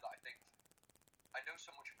one of them that I think I know so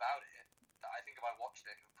much about it that I think if I watched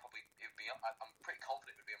it, it would be. I'm pretty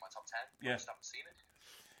confident it would be in my top 10. Yeah. I just haven't seen it.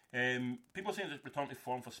 People are saying it's return to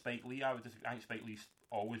form for Spike Lee. I think Spike Lee's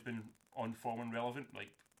always been on form and relevant.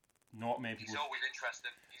 Like, not many people. He's always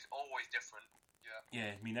interesting. He's always different. Yeah.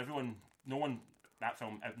 Yeah, I mean, no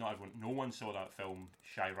one saw that film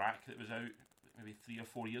Chirac that was out maybe 3 or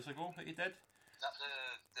 4 years ago that he did. Is that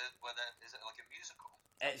is it like a musical?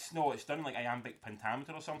 It's done like iambic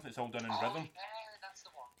pentameter or something. It's all done in rhythm. Yeah, that's the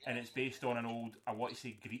one. Yeah. And it's based on an old,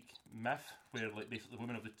 Greek myth where like basically the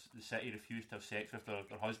women of the city refused to have sex with their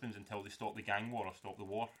husbands until they stopped the gang war or stopped the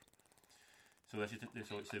war. So it's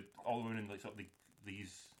all the women in like sort of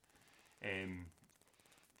these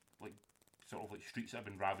like sort of like streets that have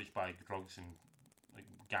been ravaged by drugs and like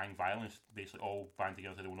gang violence, basically all band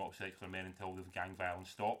together. They will not have sex with their men until the gang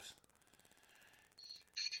violence stops.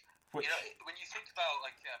 Which, when you think about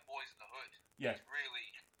like Boys in the Hood, yeah,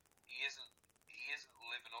 he isn't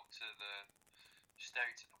living up to the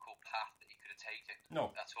stereotypical path that he could have taken.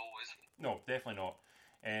 No, that's all, is it? No, definitely not.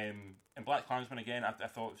 And Black Klansman again, I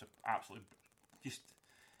thought it was absolutely just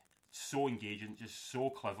so engaging, just so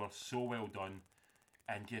clever, so well done,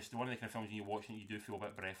 and just one of the kind of films when you're watching it, you do feel a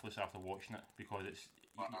bit breathless after watching it because it's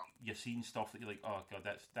you're seeing stuff that you're like, oh god,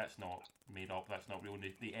 that's not made up, that's not real. And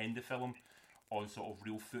they end the film on sort of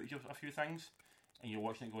real footage of a few things, and you're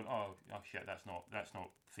watching it going, oh shit, that's not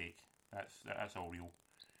fake, that's all real.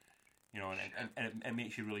 You know, and it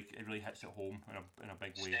makes you really, it really hits it home in a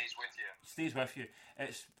big way. Stays with you.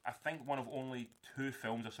 It's, I think, one of only 2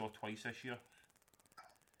 films I saw twice this year.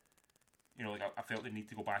 You know, like I felt the need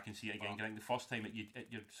to go back and see it again. I think the first time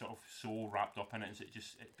you're sort of so wrapped up in it, and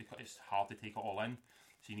because it's hard to take it all in,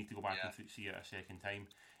 so you need to go back and see it a second time.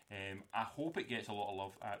 I hope it gets a lot of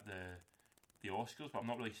love at the Oscars, but I'm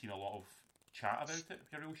not really seeing a lot of chat about it.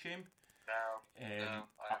 It's a real shame. No, I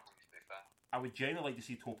haven't. I would generally like to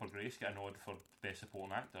see Topher Grace get a nod for Best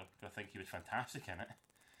Supporting Actor. I think he was fantastic in it.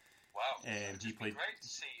 Wow, he played. Great to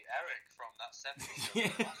see Eric from that 70s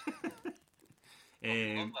show.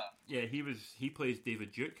 Yeah, he plays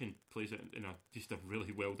David Duke and plays it in just a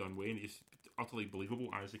really well done way, and he's utterly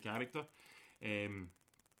believable as a character.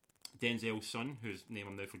 Denzel's son, whose name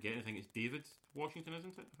I'm now forgetting, I think it's David Washington,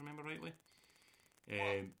 isn't it? If I remember rightly.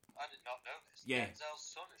 I did not know this. Yeah, Denzel's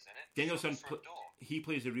son is in it. Denzel's son. He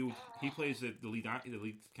plays the lead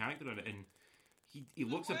character in it, and he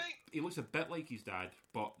looks a bit like his dad,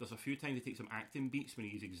 but there's a few times he takes some acting beats when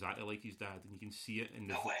he's exactly like his dad, and you can see it in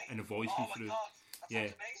the voice come through. God, that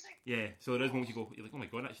sounds amazing. Yeah. So there is moments you're like, oh my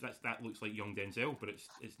god, that looks like young Denzel, but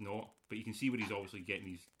it's not. But you can see where he's obviously getting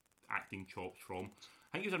his acting chops from.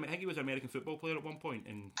 I think he was an American football player at one point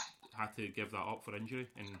and had to give that up for injury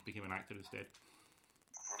and became an actor instead.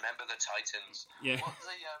 Remember the Titans. Yeah. What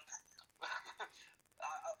the,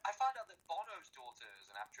 I found out that Bono's daughter is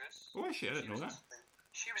an actress. Oh, shit, I didn't know that.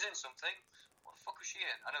 She was in something. What the fuck was she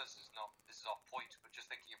in? I know this is off point, but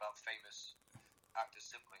just thinking about famous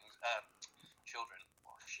actors' siblings, children.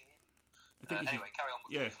 What was she in? Anyway, carry on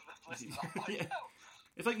with yeah.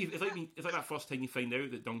 It's like that first time you find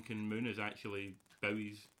out that Duncan Moon is actually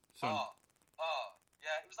Bowie's son. Oh,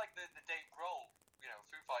 yeah. It was like the Dave Grohl,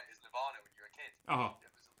 Foo Fighters, Nirvana when you were a kid. Uh-huh. It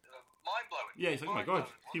was mind blowing. Yeah, it's like, oh my god,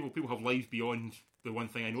 people have lives beyond the one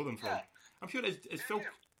thing I know them from. Yeah. I'm sure it's Phil.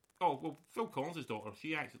 Oh well, Phil Collins' daughter.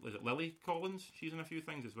 She acts. Is it Lily Collins? She's in a few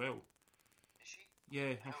things as well. Is she?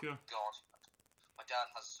 Yeah, I'm sure. God, my dad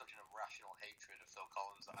has such an irrational hatred of Phil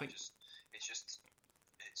Collins that it's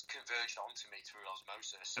converged onto me through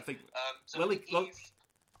osmosis. I think so Lily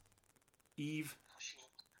Eve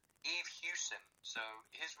Hewson. So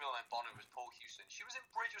his real name Bono was Paul Hewson. She was in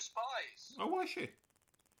Bridge of Spies. Oh, was she?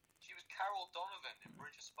 She was Carol Donovan in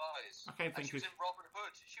Bridge of Spies. I can't think. She was in Robin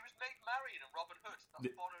Hood. She was married in Robin Hood.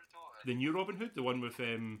 That's Bono's daughter. The new Robin Hood, the one with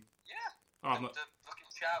Yeah. Oh, the fucking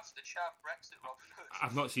the Chav Brexit Robin Hood.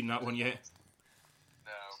 I've not seen that one yet.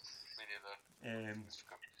 No, me neither. It's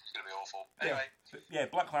gonna be awful. Yeah. Anyway.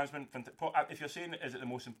 Black Klansman. If you're saying is it the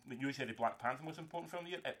most, you said Black Panther most important film of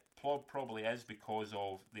the year, it probably is because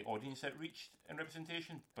of the audience it reached in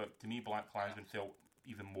representation. But to me, Black Klansman felt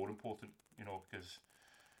even more important, because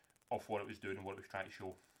of what it was doing and what it was trying to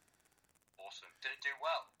show. Awesome. Did it do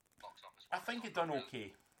well? Box office. I think it done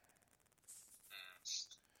okay.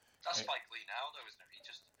 That's Spike Lee now, though, isn't it? He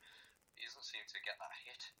doesn't seem to get that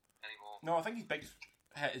hit anymore. No, I think his biggest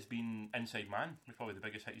hit has been Inside Man. It's probably the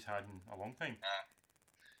biggest hit he's had in a long time.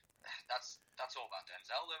 That's all about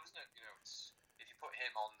Denzel, though, isn't it? If you put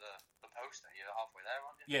him on the poster, you're halfway there,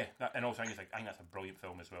 aren't you? Yeah, and also I think that's a brilliant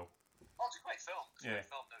film as well. Oh, it's a great film. It's a great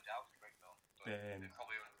film, no doubt. It's a great film. But it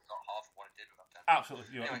probably only got half of what it did without Denzel.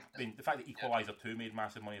 Absolutely. Anyway, I mean, the fact that Equalizer 2 made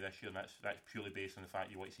massive money this year, and that's purely based on the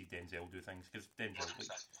fact you want to see Denzel do things, because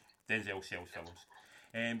Denzel sells films.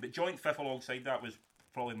 But joint fifth alongside that was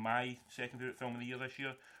probably my second favourite film of the year this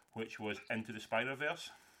year, which was Into the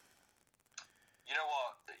Spider-Verse. You know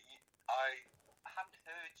what? I haven't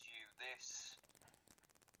heard you this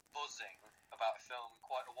buzzing about a film in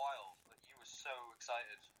quite a while. But you were so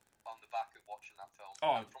excited on the back of watching that film.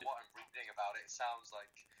 And from what I'm reading about it, it sounds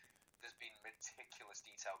like there's been meticulous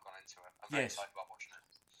detail gone into it. I'm very excited about watching it.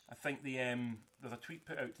 I think there's a tweet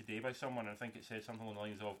put out today by someone, and I think it said something along the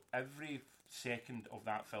lines of every second of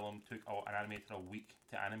that film took an animator a week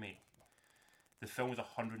to animate. The film was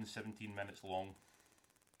 117 minutes long.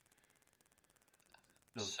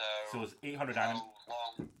 So there's 800 how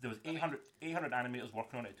long? there was 800 animators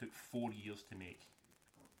working on it. It took 4 years to make.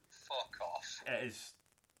 Fuck off.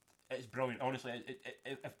 It's brilliant. Honestly,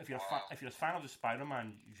 if you're if you're a fan of the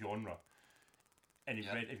Spider-Man genre, and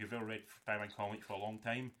if you've ever read Spider-Man comics for a long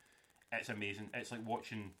time, it's amazing. It's like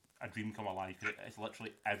watching a dream come alive. It's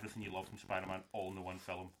literally everything you love from Spider-Man all in the one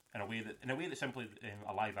film, in a way that simply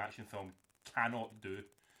a live-action film cannot do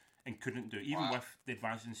and couldn't do, even with the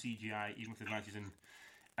advances in CGI, even with the advances in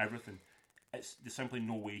everything. There's simply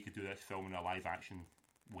no way you could do this film in a live-action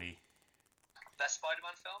way. Best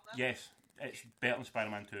Spider-Man film then? Yes, it's better than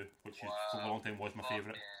Spider-Man 2, which for a long time was my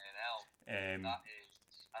favourite. That is, and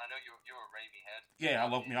I know you're a Raimi head. Yeah, I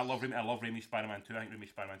love Raimi's Spider-Man 2. I think Raimi's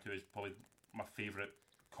Spider-Man 2 is probably my favourite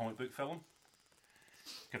comic book film.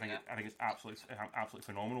 I think it's absolutely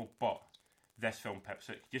phenomenal. But this film pips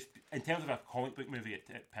it. Just in terms of a comic book movie, it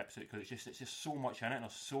pips it because it's just so much in it, and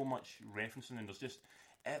there's so much referencing, and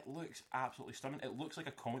it looks absolutely stunning. It looks like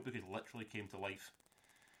a comic book has literally came to life.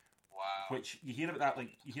 Wow. Which you hear about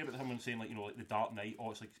someone saying like The Dark Knight.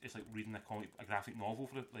 Oh, it's like reading a graphic novel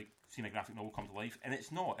seeing a graphic novel come to life, and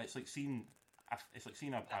it's not. It's like seeing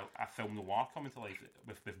a film noir coming to life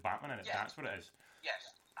with Batman in it. Yeah. That's what it is.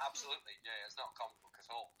 Yes, absolutely. Yeah, it's not a comic book at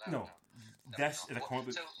all. No. This is a comic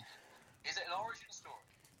book. So, is it an origin story?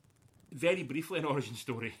 Very briefly, an origin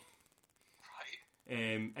story.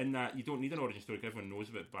 Right. In that you don't need an origin story because everyone knows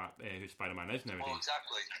about who Spider-Man is nowadays. Well,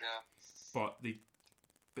 exactly. Yeah.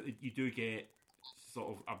 But you do get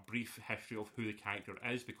sort of a brief history of who the character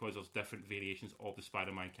is because there's different variations of the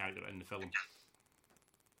Spider-Man character in the film.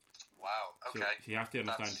 Wow, okay. So you have to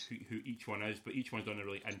understand who each one is, but each one's done in a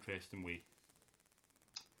really interesting way.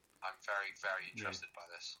 I'm very, very interested by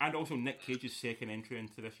this. And also Nick Cage's second entry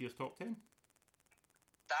into this year's top 10.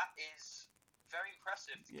 That is very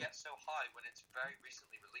impressive to get so high when it's very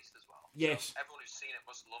recently released as well. Yes. So everyone who's seen it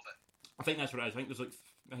must love it. I think that's what it is.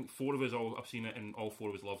 I think 4 of us all have seen it, and all 4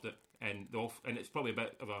 of us loved it. And it's probably a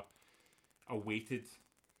bit of a weighted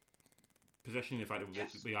position. In fact,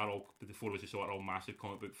 we are all, the 4 of us who saw it, are all massive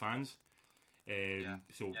comic book fans.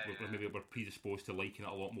 So we're predisposed to liking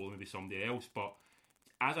it a lot more than maybe somebody else. But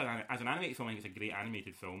as an animated film, I think it's a great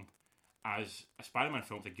animated film. As a Spider-Man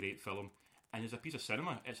film, it's a great film. And as a piece of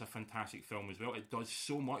cinema, it's a fantastic film as well. It does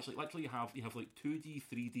so much. Like literally, you have like 2D,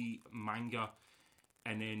 3D, manga,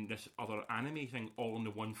 and then this other anime thing all in the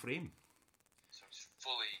one frame. So it's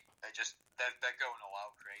fully, they're going all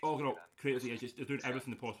out creatively. Oh, no, creatively, they're doing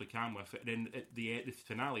everything they possibly can with it. And then the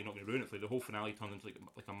finale, not going to ruin it for you, the whole finale turns into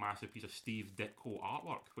like a massive piece of Steve Ditko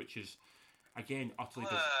artwork, which is, again, utterly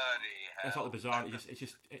bizarre.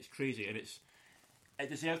 It's crazy, and it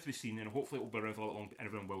deserves to be seen, and hopefully it will be around for a little long and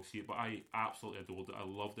everyone will see it. But I absolutely adored it. I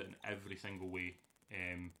loved it in every single way.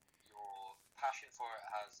 Your passion for it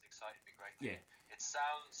has excited me greatly. Yeah. It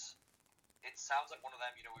sounds like one of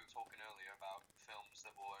them. We were talking earlier about films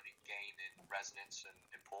that will only gain in resonance and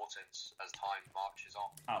importance as time marches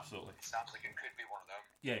on. Absolutely. It sounds like it could be one of them.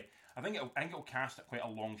 Yeah, I think it'll cast quite a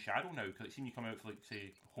long shadow now, because it's seen you come out for, like,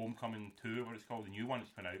 say, Homecoming 2, or what it's called, the new one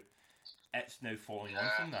that's been out. It's now following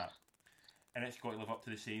on from that. And it's got to live up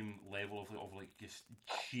to the same level of just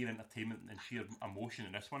sheer entertainment and sheer emotion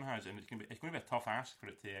that this one has, and it's going to be a tough ask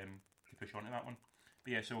for it to push on to that one.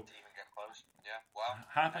 But yeah, so to even get close. Yeah, wow.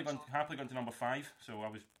 Happily gone to number 5, so I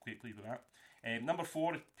was quite pleased with that. Number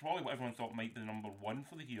 4 is probably what everyone thought might be the number 1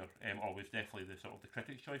 for the year, or was definitely the sort of the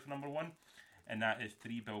critics' choice for number 1, and that is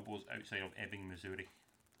 3 Billboards Outside of Ebbing, Missouri.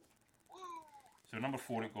 Woo. So number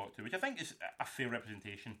 4 it got to, which I think is a fair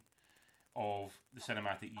representation of the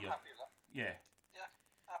cinematic year. I'm happy with that. Yeah. Yeah,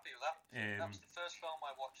 happy with that. That was the first film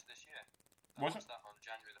I watched this year. I watched that on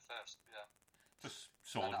January the 1st. Yeah. Just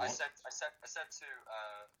solid. I said to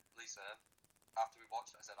Lisa after we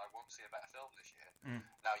watched it, I said I won't see a better film this year.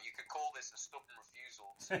 Now you could call this a stubborn refusal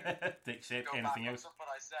to accept go anything back else. on something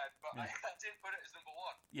I said, but I did put it as number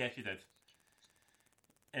 1. Yes, you did.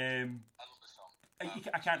 I love this film.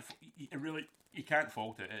 You can't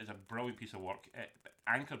fault it. It is a brilliant piece of work,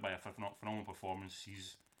 anchored by a phenomenal performance.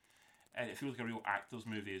 It feels like a real actor's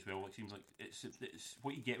movie as well. It seems like it's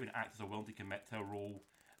what you get when actors are willing to commit to a role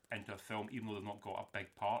into a film, even though they've not got a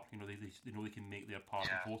big part. They know they can make their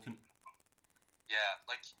part important. Yeah,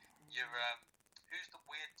 like you're who's the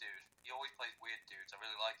weird dude? He always plays weird dudes. I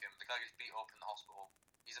really like him. The guy gets beat up in the hospital.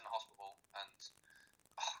 He's in the hospital, and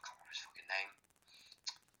I can't remember his fucking name.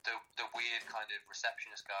 The weird kind of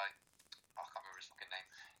receptionist guy. I can't remember his fucking name.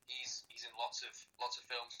 He's in lots of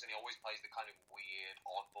films, and he always plays the kind of weird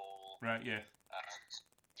oddball. Right. Yeah.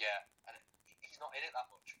 And he's not in it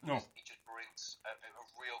that much. No. He just brings a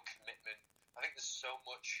real commitment. I think there's so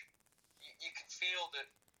much. You can feel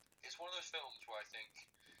that it's one of those films where I think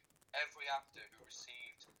every actor who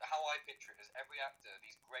received, how I picture it is every actor,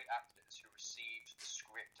 these great actors who received the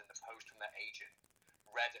script and the post from their agent,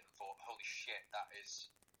 read it and thought, holy shit, that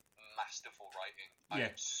is masterful writing. I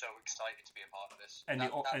am so excited to be a part of this. And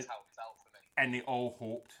that's how it felt for me. And they all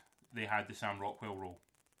hoped they had the Sam Rockwell role.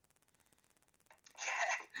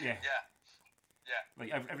 Yeah.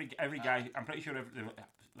 Like every guy, I'm pretty sure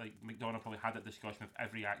like McDonagh probably had that discussion with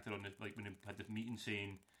every actor on the, like when they had the meeting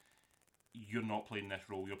saying, "You're not playing this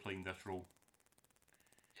role. You're playing this role."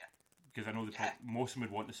 Yeah. Because I know most of them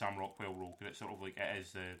would want the Sam Rockwell role because it's sort of like it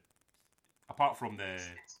is the, apart from the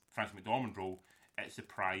Frances McDormand role, it's the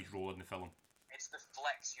prize role in the film. It's the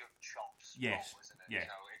flex your chops yes. role, isn't it? Yeah.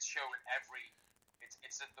 You know, it's showing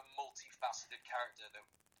it's the multifaceted character that,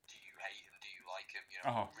 do you hate him? Do you like him? You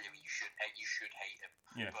know, really, you should hate him.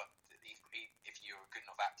 Yeah. But if you're a good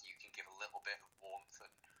enough actor, you can give a little bit of warmth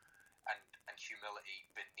and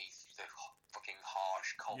humility beneath the fucking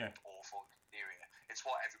harsh, cold, awful exterior. It's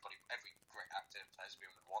what every great actor in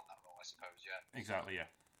thespian would want that role, I suppose. Yeah. Exactly.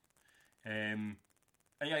 Yeah. And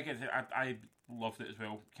yeah, I loved it as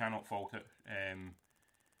well. Cannot fault it.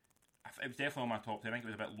 It was definitely on my top 10. I think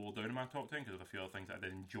it was a bit low down in my top 10 because there's a few other things that I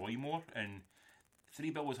did enjoy more. And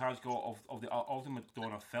Three Billboards has got of the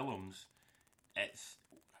McDonagh films.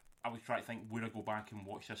 I was trying to think, would I go back and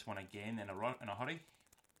watch this one again in a hurry?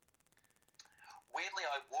 Weirdly,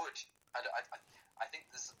 I would. I think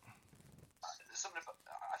there's something.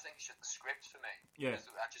 I think it's just the script for me. Yeah.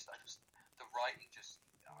 I just the writing just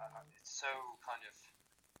it's so kind of,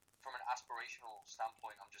 from an aspirational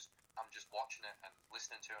standpoint. I'm just watching it and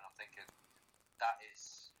listening to it, and I'm thinking that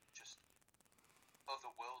is just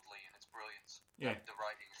otherworldly in its brilliance. Yeah. The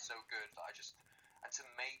writing is so good that and to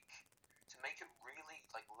make it really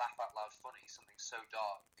like laugh out loud funny, something so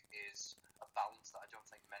dark, is a balance that I don't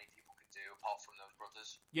think many people could do apart from those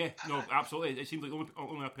brothers. Yeah, no, absolutely. It seems like the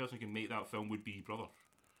only person who can make that film would be Brother.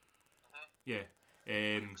 Mm-hmm. Yeah.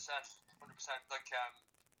 100%. Like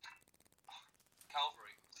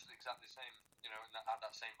Calvary is exactly the same, you know, and had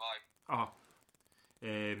that same vibe.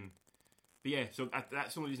 But yeah, so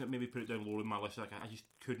that's the only reason that maybe put it down lower in my list. Like, I just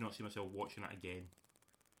could not see myself watching it again.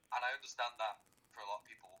 And I understand that for a lot of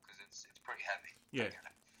people because it's pretty heavy. Yeah.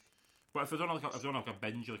 But if I was on like a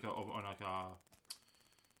binge, like on like a,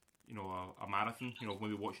 you know, a marathon, you know,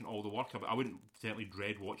 maybe watching all the work, I wouldn't certainly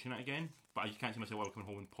dread watching it again. But I just can't see myself coming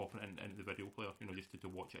home and popping it into the video player, you know, just to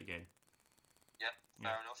watch it again. Yep,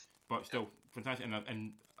 fair enough. But still, fantastic,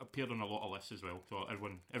 and appeared on a lot of lists as well. So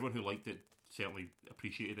everyone who liked it certainly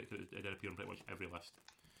appreciated it because it did appear on pretty much every list.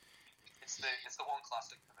 It's the one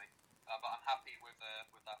classic for me, but I'm happy with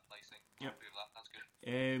that placing. Yep. Happy with that. That's good.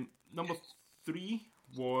 Number 3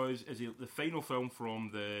 is the final film from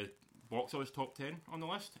the box office top 10 on the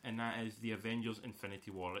list, and that is The Avengers: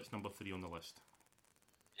 Infinity War. It's number 3 on the list.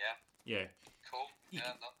 Yeah. Yeah. Cool.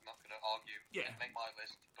 Yeah, not going to argue. Yeah. Didn't make my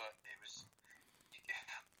list, but it was.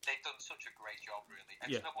 They've done such a great job, really.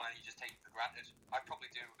 It's not one you just take for granted. I probably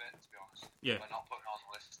do a bit, to be honest. Yeah. By not putting it on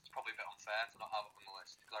the list, it's probably a bit unfair to not have it on the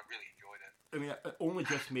list because I really enjoyed it. I mean, it only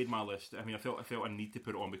just made my list. I mean, I felt a need to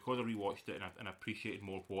put it on because I rewatched it and I appreciated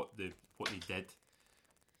more what they did.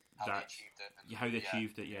 How they achieved it. How they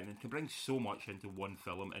achieved it, yeah. And to bring so much into one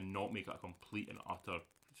film and not make it a complete and utter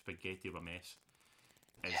spaghetti of a mess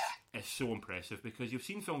is so impressive because you've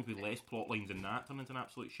seen films with less plot lines than that turn into an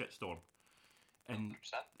absolute shitstorm. And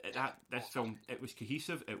this film, it was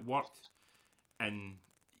cohesive, it worked, and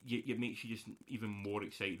it makes you just even more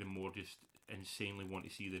excited and more just insanely want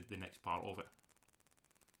to see the next part of it.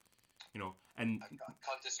 You know, and I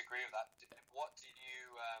can't disagree with that. What did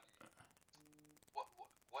you?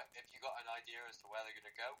 What have you got an idea as to where they're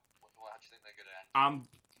going to go? How do you think they're going to end?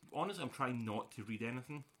 Honestly, I'm trying not to read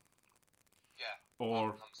anything. Yeah.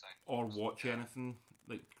 Or I'm watch anything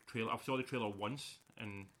like trailer. I saw the trailer once.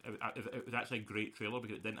 And it was actually a great trailer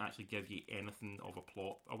because it didn't actually give you anything of a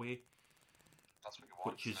plot away. That's what you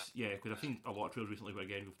want. Which is, because I've seen a lot of trailers recently, but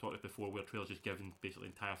again, we've talked about before, where trailers just given basically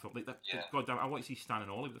the entire film. Like that, God damn, I want to see Stan and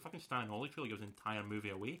Ollie, but the fucking Stan and Ollie trailer gives the entire movie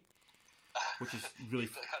away. Which is really... you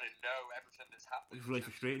kind of know everything that's happening. It's really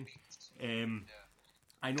frustrating.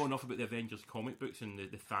 I know enough about the Avengers comic books and the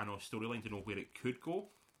Thanos storyline to know where it could go.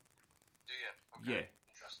 Do you? Okay. Yeah.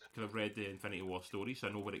 Because I've read the Infinity War story, so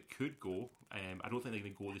I know where it could go. I don't think they're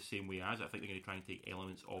going to go the same way as it. I think they're going to try and take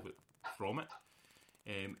elements of it from it.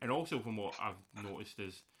 And also from what I've noticed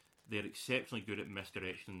is they're exceptionally good at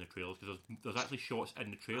misdirection in the trailers because there's actually shots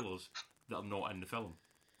in the trailers that are not in the film.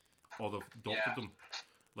 Or they've doctored them.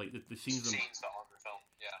 Like the scenes that are in the film,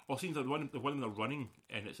 yeah. Or scenes like the one they're running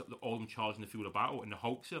and it's all them charging the field of battle and the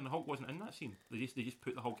Hulk's there and the Hulk wasn't in that scene. They just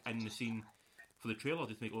put the Hulk in the scene for the trailer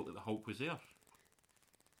just to make it look like the Hulk was there.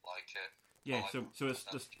 Like it. Yeah, I like so that's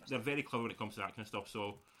interesting. they're very clever when it comes to that kind of stuff.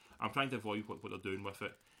 So I'm trying to avoid what they're doing with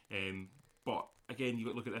it. But again, you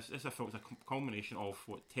got to look at this. This is a culmination of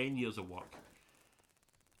 10 years of work,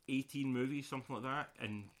 18 movies, something like that,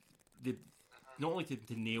 and they not only to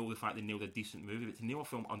nail the fact they nailed a decent movie, but to nail a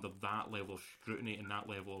film under that level of scrutiny and that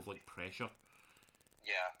level of like pressure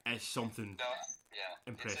Yeah. is something. No, yeah.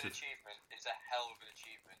 Impressive. It's an achievement. It's a hell of an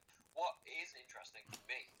achievement. What is interesting for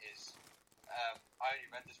me is, I only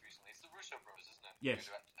read this recently. It's the Russo brothers, isn't it? Yes.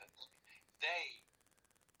 Who directed it. They,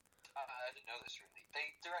 I didn't know this really.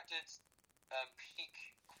 They directed peak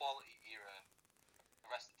quality era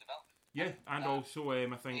Arrested Development. Yeah, and also I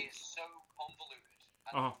think It's so convoluted,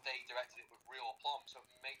 and Uh-huh. they directed it with real aplomb, so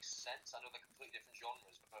it makes sense. I know they're completely different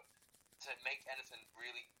genres, but to make anything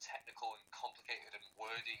really technical and complicated and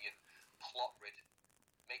wordy and plot-ridden,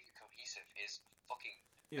 make it cohesive is fucking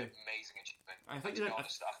Yeah. amazing achievement. I think to be that-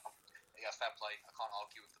 honest, yeah, fair play. I can't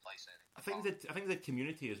argue with the place. I think the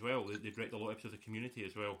Community as well. They directed a lot of episodes of Community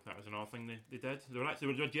as well. That was another thing they did. They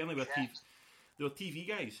were generally with they were TV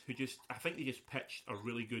guys who I think they just pitched a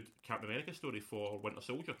really good Captain America story for Winter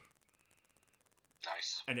Soldier,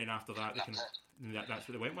 Nice. and then after that that's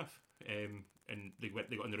what they went with. And they got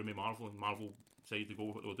in the room with Marvel, and Marvel decided to go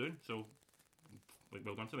with what they were doing. So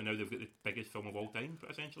well done to them. And now they've got the biggest film of all time,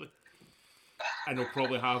 essentially. And they'll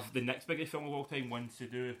probably have the next biggest film of all time once they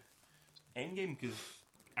do Endgame, because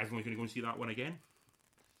everyone's going to go and see that one again.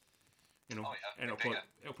 You know, Oh, yeah, and bigger.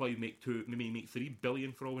 it'll probably make maybe $3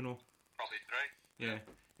 billion for all we know. Probably 3.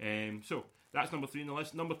 Yeah. So that's number 3 on the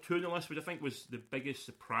list. Number 2 on the list, which I think was the biggest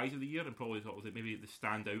surprise of the year, and probably sort of maybe the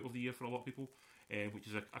standout of the year for a lot of people, which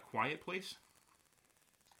is a Quiet Place.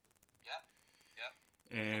 Yeah.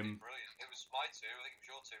 Brilliant. It was my 2. I think it was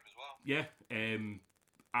your 2 as well. Yeah.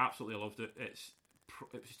 Absolutely loved it. It's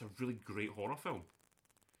just a really great horror film.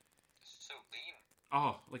 It's so lean.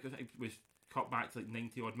 Oh, like it was cut back to like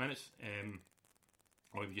 90 odd minutes.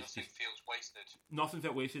 Or maybe Nothing feels wasted. nothing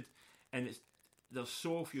felt wasted, and there's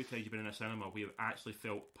so few times you've been in a cinema where you've actually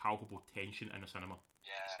felt palpable tension in a cinema.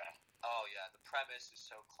 Yeah. Oh, yeah. The premise is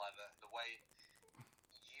so clever. The way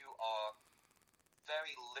you are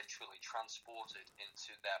very literally transported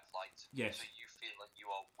into their plight. Yes. So you feel like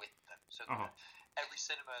you are with them. So Uh-huh. every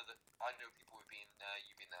cinema that I know, people who've been,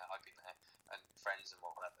 you've been there, I've been there, and friends and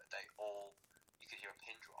whatever, you could hear a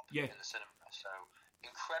pin drop Yeah. in the cinema. So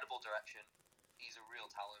incredible direction. He's a real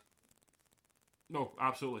talent. No,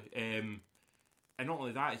 absolutely. And not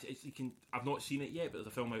only that, I've not seen it yet, but there's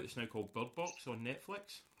a film out that's now called Bird Box on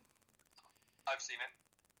Netflix. I've seen it.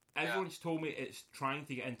 Everyone's told me it's trying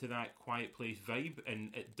to get into that Quiet Place vibe,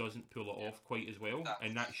 and it doesn't pull it off quite as well.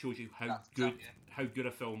 And that shows you how good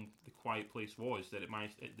a film The Quiet Place was, that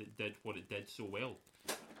it did what it did so well.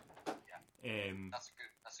 Yeah. That's a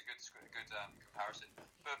good comparison.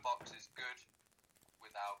 Bird Box is good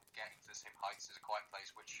without getting to the same heights as A Quiet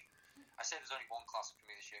Place, which I say there's only one classic for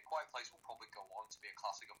me this year. Quiet Place will probably go on to be a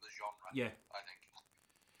classic of the genre. Yeah. I think.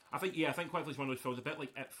 I think Quiet Place is one of those films, a bit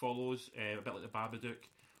like It Follows, a bit like The Babadook,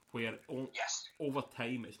 where over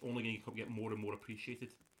time it's only going to get more and more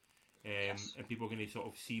appreciated. And people are going to sort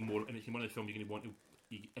of see more, and it's one of the films you're going to want to,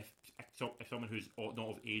 if someone who's not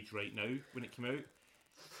of age right now when it came out,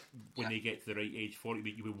 when they get to the right age for it,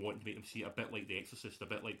 you would want to make them see it a bit like The Exorcist, a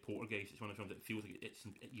bit like Poltergeist. It's one of the films that feels like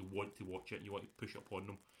you want to watch it and you want to push it upon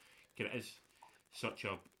them. Because it is such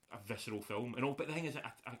a visceral film. But the thing is,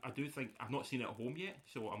 I do think, I've not seen it at home yet,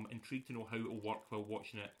 so I'm intrigued to know how it will work while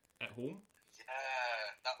watching it at home.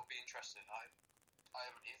 Yeah, that would be interesting. I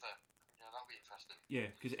haven't either. Yeah, that would be interesting. Yeah,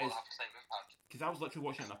 because Will it have the same impact? Because I was literally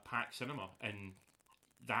watching it in a packed cinema, and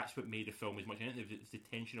that's what made the film as much in it. It's the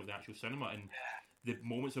tension of the actual cinema, and the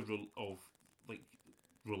moments of like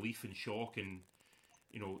relief and shock and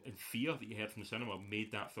and fear that you heard from the cinema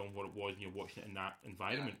made that film what it was when you're watching it in that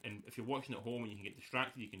environment. And if you're watching it at home and you can get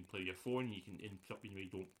distracted, you can play your phone, you can you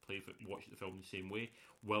don't watch the film the same way.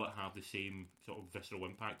 Will it have the same sort of visceral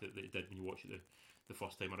impact that it did when you watch it the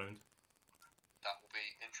first time around? That will be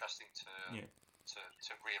interesting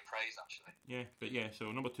to reappraise, actually.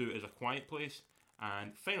 So number 2 is A Quiet Place,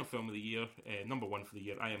 and final film of the year, number 1 for the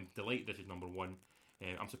year. I am delighted this is number 1.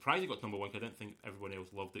 I'm surprised it got number 1 because I didn't think everyone else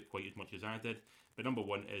loved it quite as much as I did. But number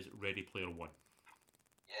 1 is Ready Player One.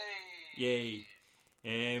 Yay! The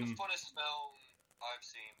funnest film I've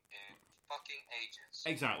seen in fucking ages.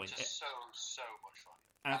 Exactly. Just so much fun.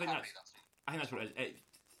 And I think that's what it is.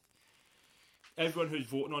 Everyone who's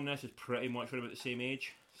voting on this is pretty much about the same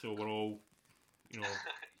age, so we're all,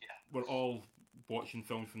 we're all watching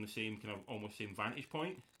films from the same kind of almost same vantage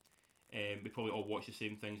point. We probably all watch the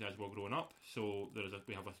same things as we're growing up, so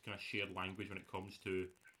we have a kind of shared language when it comes to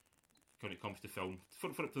film.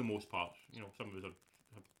 For the most part, some of us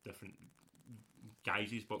have different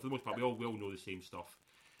guises, but for the most part, we all know the same stuff.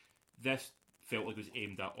 This felt like it was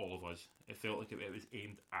aimed at all of us. It felt like it was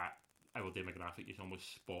aimed at our demographic. It's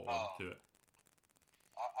almost spot on to it.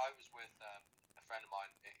 I was with a friend of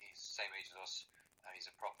mine. He's the same age as us.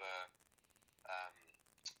 He's a proper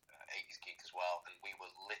 80s geek as well, and we were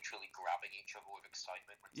literally grabbing each other with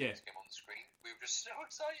excitement when things came on the screen. We were just so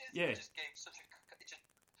excited. Yeah. It just gave such a...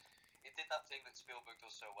 It did that thing that Spielberg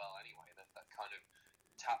does so well anyway, that kind of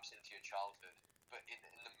taps into your childhood, but in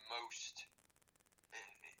the most...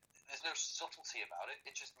 there's no subtlety about it.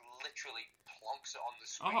 It just literally plonks it on the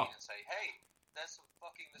screen and say, hey, there's some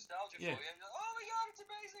fucking nostalgia for you. And you're like, oh my god, it's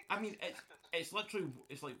amazing. I mean, it's literally...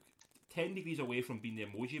 It's like 10 degrees away from being the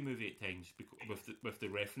Emoji Movie at times with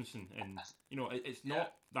the referencing, and it's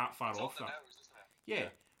not that far off that. Nose, isn't it? Yeah,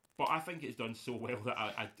 but I think it's done so well that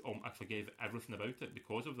I forgave everything about it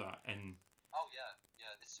because of that. And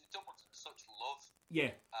it's done with such love.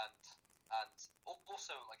 Yeah, and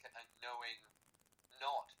also like a knowing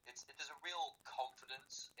nod. There's a real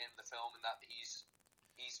confidence in the film, in that he's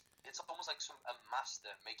it's almost like a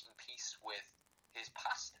master making peace with his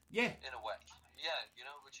past. Yeah, in a way. Yeah,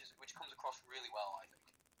 which comes across really well, I think.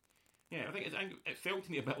 Yeah, I think it felt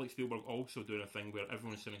to me a bit like Spielberg also doing a thing where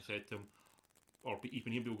everyone sitting and said to him, or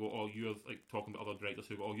even people go, "Oh, you're like talking about other directors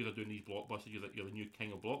who go, oh, you're doing these blockbusters. You're the new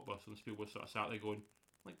king of blockbusters." And Spielberg sort of sat there going,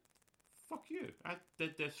 "Like, fuck you! I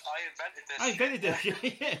did this. I invented this.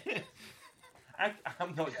 Yeah.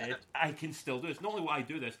 I'm not dead. I can still do this. Not only will I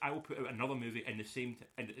do this, I will put out another movie in the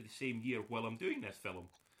same year while I'm doing this film.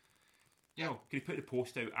 Can you put the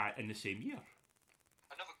post out in the same year?"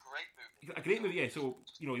 Another great movie. A great movie, yeah. So,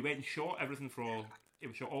 he went and shot everything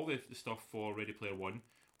he shot all the stuff for Ready Player One.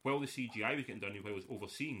 While the CGI was getting done, while he was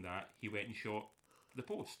overseeing that, he went and shot the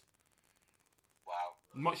post. Wow.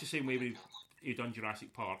 Much the same way he'd done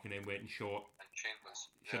Jurassic Park and then went and shot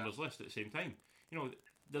Schindler's List at the same time.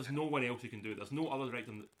 There's no one else who can do it. There's no other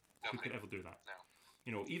director who could ever do that.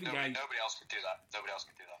 No. Even nobody guys... Nobody else could do that. Nobody else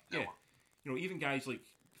could do that. No one. Even guys like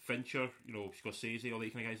Fincher, Scorsese, all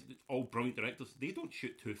these kind of guys, all brilliant directors, they don't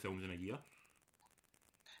shoot 2 films in a year.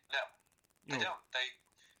 No, they don't.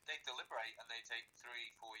 They deliberate and they take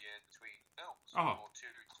 3-4 years between films, or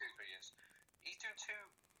 2-3 years. He's doing 2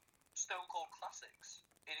 Stone Cold classics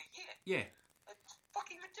in a year. Yeah, it's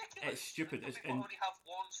fucking ridiculous. It's stupid. People only have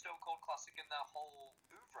 1 Stone Cold classic in their whole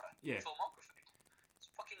oeuvre filmography. It's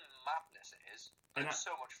fucking madness. It is. And it was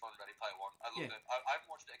so much fun. Ready Player One. I loved it. I haven't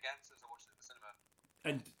watched it again since I watched it in the cinema.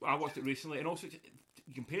 And I watched it recently, and also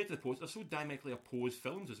compared to the post, they're so diametrically opposed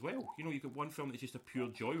films as well. You've got one film that's just a pure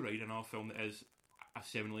joyride, and another film that is a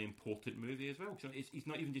seminally important movie as well. So he's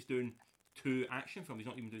not even just doing 2 action films. He's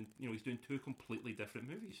not even doing, he's doing 2 completely different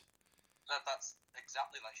movies. That's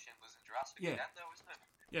exactly like Schindler's and Jurassic again, though, isn't it?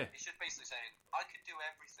 Yeah. He's just basically saying, I could do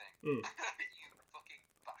everything. You fucking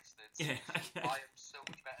bastards. Yeah. I am so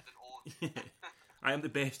much better than all of you. I am the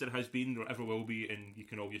best there has been or ever will be, and you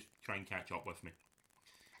can all just try and catch up with me.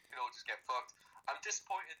 You all just get fucked. I'm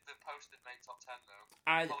disappointed the post didn't make top 10 though.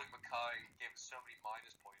 Colin Mackay gave us so many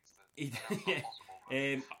minus points that not possible.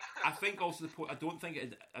 I think also I don't think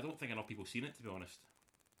enough people seen it, to be honest.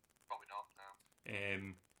 Probably not. No.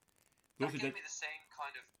 That gave me the same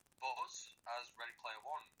kind of buzz as Ready Player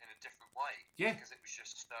One in a different way. Yeah. Because it was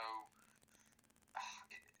just so.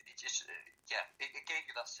 It gave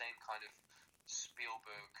you that same kind of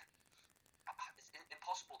Spielberg. It's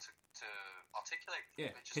impossible to articulate. Yeah,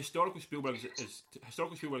 historical Spielberg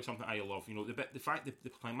is something I love. The fact that the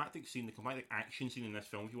climactic scene, the climactic action scene in this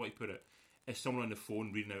film, if you want to put it, is someone on the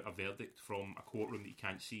phone reading out a verdict from a courtroom that you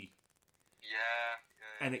can't see. Yeah.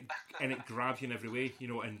 And it grabs you in every way.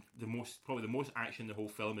 And probably the most action in the whole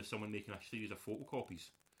film is someone making a series of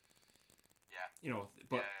photocopies. Yeah.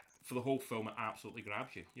 But for the whole film, it absolutely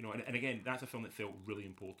grabs you. And again, that's a film that felt really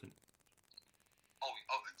important. Oh,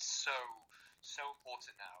 it's so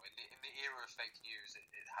important now. In the era of fake news,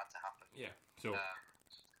 it had to happen. Yeah. So.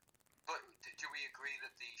 But do we agree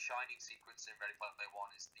that the Shining sequence in Ready Player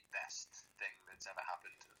One is the best thing that's ever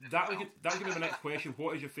happened? That would be my next question.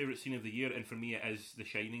 What is your favourite scene of the year? And for me, it is the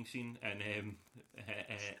Shining scene in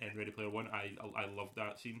Ready Player One. I loved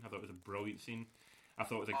that scene. I thought it was a brilliant scene. I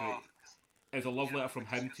thought it was a great. It was a love letter from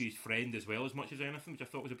him to his friend as well, as much as anything, which I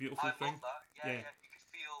thought was a beautiful thing. I love that. Yeah. You could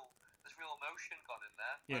feel there's real emotion gone in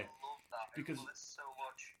there. Yeah. I love that. Because I love it so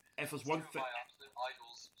much. If there's one thing, my absolute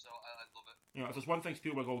idols, so I love it. If there's one thing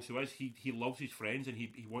Spielberg also is, he loves his friends, and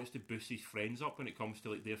he wants to boost his friends up when it comes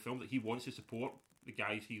to like their films. Like he wants to support the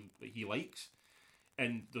guys he likes,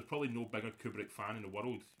 And there's probably no bigger Kubrick fan in the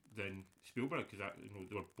world than Spielberg, because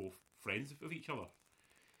they were both friends of each other.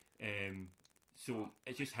 So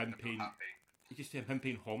it's just him paying,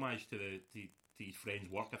 homage to his friend's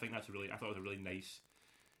work. I think I thought it was a really nice.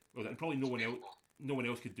 Well, and probably no one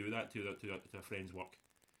else could do that to a friend's work.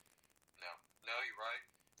 No, you're right.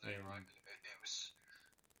 You're right. It was,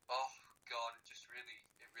 oh god, it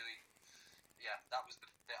really, yeah, that was the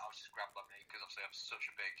bit I was just grabbed by me, because obviously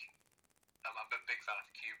I'm a big fan of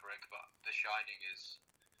Kubrick, but The Shining is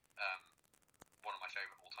one of my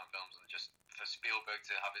favourite all-time films, and just for Spielberg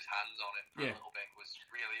to have his hands on it for a little bit was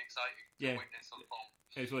really exciting to witness on film.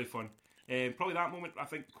 It was really fun. Probably that moment, I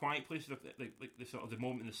think, Quiet Place, like the sort of the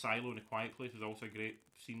moment in the silo in the Quiet Place was also a great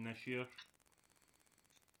scene this year.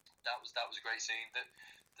 That was a great scene.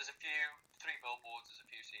 There's a few 3 billboards. There's a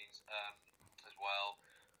few scenes as well.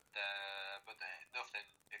 But nothing.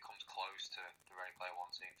 It comes close to the Ready Player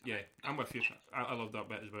One scene. Yeah, I'm with you. I love that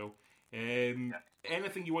bit as well.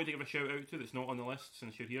 Anything you want to give a shout out to that's not on the list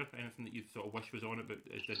since you're here? Anything that you sort of wish was on it but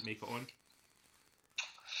it didn't make it on?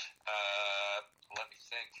 Let me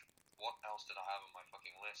think. What else did I have on my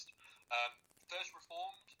fucking list? First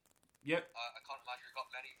Reformed. Yep. I can't imagine it got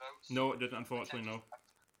many votes. No, it didn't. Unfortunately, no.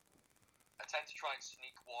 I tend to try and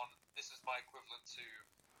sneak one. This is my equivalent to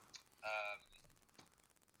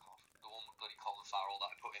the one with bloody Colin Farrell that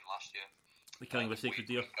I put in last year. The Killing of a Sacred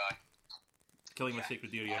Deer. Guy. Killing of a Sacred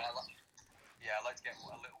Deer, yeah. I like to get a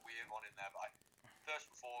little weird one in there, but First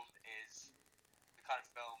Reformed is the kind of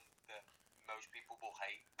film that most people will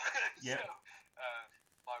hate. Yeah. So,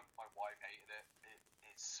 my wife hated it.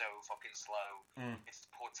 It's so fucking slow. It's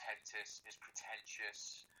portentous. It's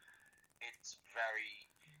pretentious. It's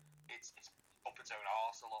up its own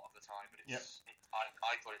arse a lot of the time, but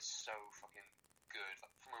I thought it's so fucking good.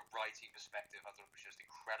 Like, from a writing perspective, I thought it was just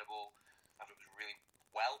incredible. I thought it was really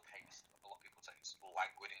well paced. A lot of people say it's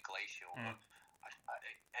languid and glacial, but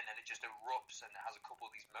and then it just erupts and it has a couple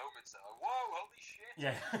of these moments that are whoa, holy shit.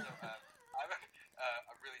 Yeah. So, I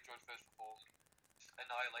really enjoyed First Reformed.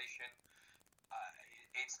 Annihilation.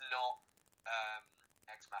 It's not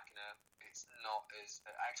Ex Machina. It's not as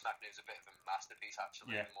Ex Machina is a bit of a masterpiece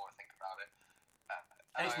actually. The more I think about it.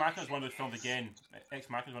 Ex Machina is one of those films again. Ex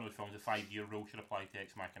Machina is one of those films. The 5-year rule should apply to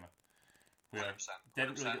Ex Machina, where 100%,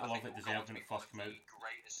 didn't really get the love it deserved when it first came out.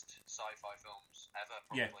 Greatest sci-fi films ever,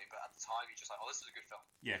 probably. But at the time, you're just like, oh, this is a good film.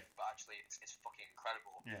 Yeah. But actually, it's fucking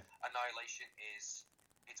incredible. Yeah. Annihilation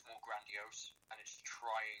it's more grandiose, and it's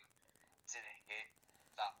trying to hit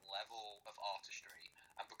that level of artistry,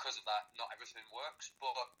 and because of that, not everything works,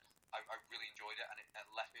 but I really enjoyed it, and it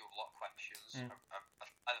left me with a lot of questions.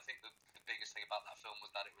 I think the biggest thing about that film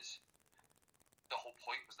was that the whole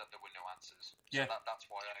point was that there were no answers. So that's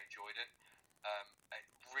why I enjoyed it.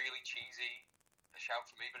 Really cheesy, a shout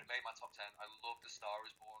for me, but it made my top 10. I loved The Star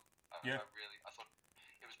Is Born. I thought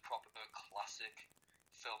it was proper classic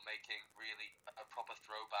filmmaking, really a proper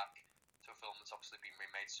throwback to a film that's obviously been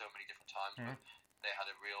remade so many different times, but they had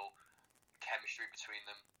a real chemistry between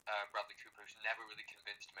them. Bradley Cooper, who's never really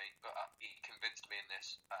convinced me, but he convinced me in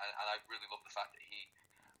this, and I really love the fact that he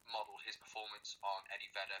modelled his performance on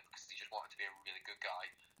Eddie Vedder because he just wanted to be a really good guy.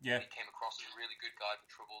 Yeah. And he came across as a really good guy but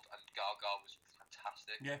troubled, and Gaga was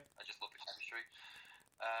fantastic. Yeah. I just love the chemistry.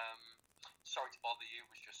 Sorry to Bother You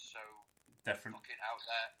was just so different, fucking out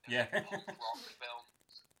there. Yeah. Punk rock film.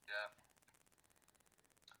 Yeah.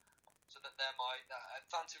 So they're my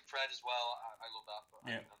Phantom Thread as well. I love that, but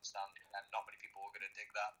I can understand not many people are going to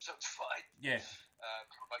dig that, so it's fine. Yeah.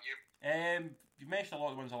 What about you? You mentioned a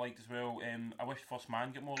lot of the ones I liked as well. I wish First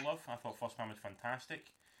Man got more love. I thought First Man was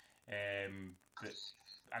fantastic. But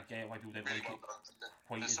I get why people didn't really like well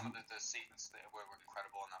it. There's some of the scenes that were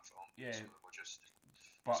incredible in that film. Yeah. Some of them were just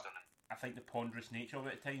stunning. I think the ponderous nature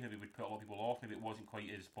of it at times maybe would put a lot of people off. Maybe it wasn't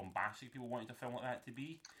quite as bombastic people wanted a film like that to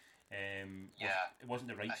be. It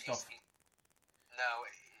wasn't the right stuff. He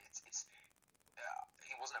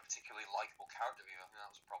wasn't a particularly likable character either. I think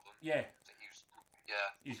that was a problem. Yeah.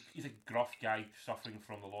 He's a gruff guy suffering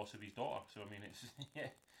from the loss of his daughter. So I mean, it's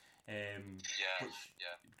which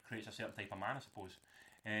creates a certain type of man, I suppose.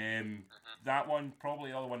 That one,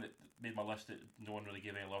 probably the other one that made my list that no one really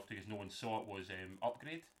gave any love to because no one saw it was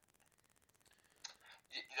Upgrade.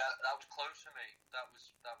 Yeah, that was close for me. That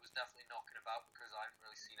was definitely knocking about because I haven't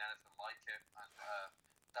really seen anything like it, and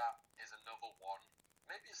that is another one.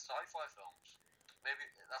 Maybe it's sci-fi films. Maybe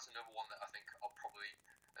that's another one that I think I'll probably,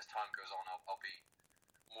 as time goes on, I'll be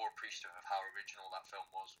more appreciative of how original that film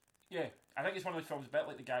was. Yeah, I think it's one of those films, a bit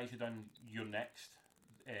like the guys who done You're Next.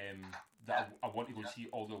 That I want to go and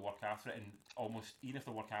see all their work after it, and almost even if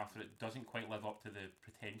the work after it doesn't quite live up to the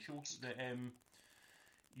potential that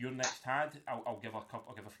your next had, I'll give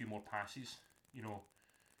I'll give a few more passes. You know,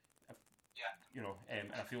 Yeah. you know,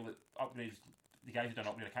 and I feel that Upgrades, the guys who done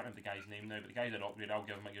Upgrade, I can't remember the guy's name now, but the guy who did Upgrade, I'll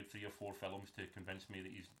give him a good 3 or 4 films to convince me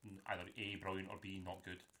that he's either A, brilliant, or B, not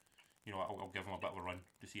good. You know, I'll give him a bit of a run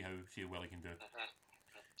to see how well he can do.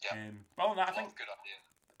 Yeah. But other than that, I think Good idea.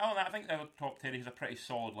 I think our top 10 is a pretty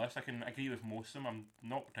solid list. I can agree with most of them. I'm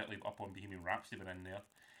not particularly up on Bohemian Rhapsody, but in there.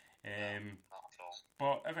 Not at all.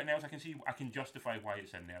 But everything else, I can justify why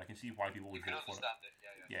it's in there. I can see why people would You can vote for it. understand it.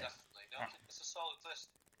 Yeah, Yeah. definitely. No, it's a solid list.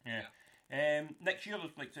 Yeah. Next year,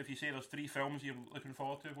 like if you say there's 3 films you're looking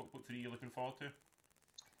forward to, what 3 are you looking forward to? 3.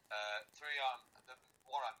 The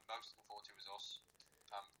one I'm most looking forward to is Us.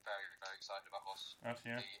 I'm very, very excited about Us. That's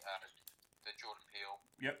yeah. The Jordan Peele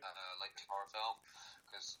Yep. latest horror film,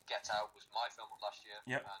 because Get Out was my film of last year.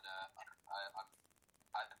 Yep. And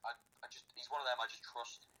I just, he's one of them I just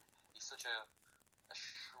trust. He's such a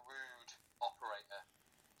shrewd operator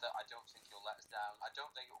that I don't think he'll let us down. I don't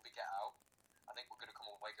think it will be Get Out. I think we're going to come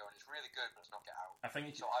away going, it's really good, but it's not Get Out. I think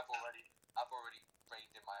So I've already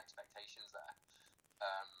reined in my expectations there.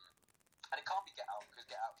 And it can't be Get Out, because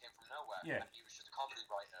Get Out came from nowhere. Yeah. And he was just a comedy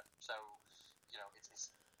writer. So, you know,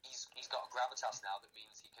 he's got a gravitas now that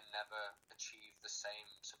means he can never achieve the same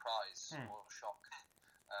surprise or shock.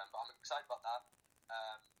 But I'm excited about that.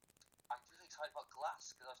 I'm really excited about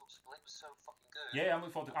Glass, because I thought Split was so fucking good. Yeah, I'm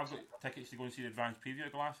looking forward to. I've got tickets to go and see the advanced preview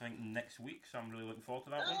of Glass. I think next week, so I'm really looking forward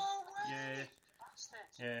to that one. way! Yeah.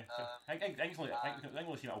 Bastard! Yeah, I think I've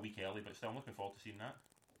only seen it a week early, but still, I'm looking forward to seeing that.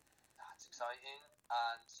 That's exciting,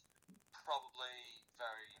 and probably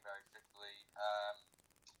very, very quickly,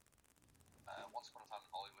 Once Upon a Time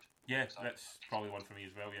in Hollywood. Yeah, Excited. that's probably one for me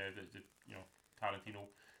as well. Yeah, the you know,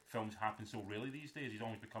 Tarantino films happen so rarely these days. He's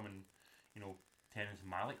almost becoming, you know, Terrence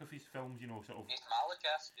Malick with his films. You know, sort of. He's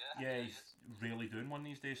Malick-esque, yeah. Yeah, he's really doing one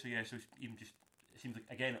these days. So yeah, so it's even just it seems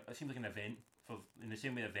like an event for, in the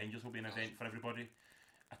same way Avengers will be an event for everybody.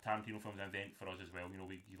 A Tarantino film's an event for us as well. You know,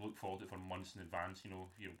 you look forward to it for months in advance. You know,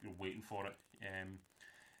 you're waiting for it.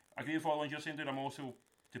 I agree with all the ones you're saying, dude. I'm also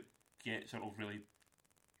to get sort of really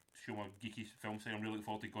show my geeky film side. I'm really looking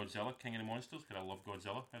forward to Godzilla, King of the Monsters, because I love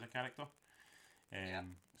Godzilla as a character.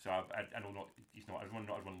 So I know not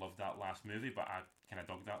everyone loved that last movie, but I kind of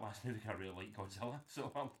dug that last movie. I really like Godzilla,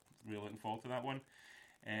 so I'm really looking forward to that one.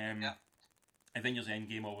 And then there's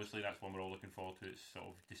Endgame, obviously. That's one we're all looking forward to. It's sort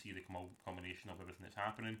of to see the culmination of everything that's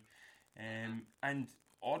happening. And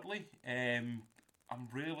oddly, I'm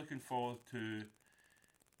really looking forward to.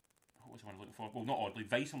 What was the one I'm looking forward? Well, not oddly,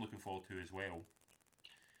 Vice. I'm looking forward to as well.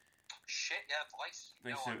 Shit, yeah, Vice.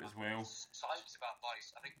 Vice out as well. Psyched about Vice.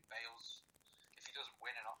 I think Bale's, if he doesn't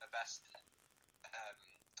win the best,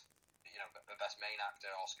 the best main actor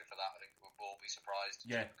Oscar for that, I think we'll all be surprised.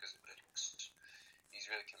 Yeah. Because he's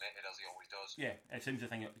really committed, as he always does. Yeah, it seems the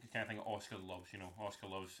kind of thing that Oscar loves. You know, Oscar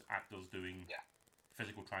loves actors doing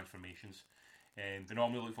physical transformations. But no,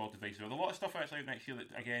 I'm really looking forward to Vice. There's a lot of stuff actually out next year that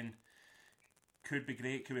again could be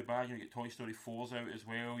great, could be bad. You know, you get Toy Story 4's out as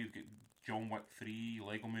well. You've got John Wick 3,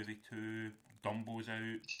 Lego Movie 2, Dumbo's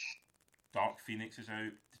out, Dark Phoenix is out,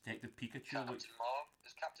 Detective Pikachu.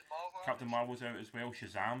 Is Captain Marvel? Captain Marvel's out as well.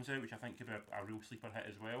 Shazam's out, which I think could be a real sleeper hit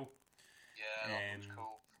as well. Yeah, that looks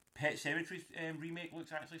cool. Pet Sematary remake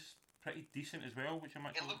looks actually pretty decent as well, which I'm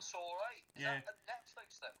actually. It looks alright. Is that a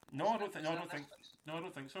Netflix then? No, I don't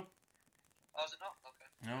think so. Oh, is it not? Okay.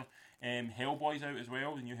 No. Hellboy's out as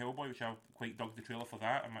well, the new Hellboy, which I quite dug the trailer for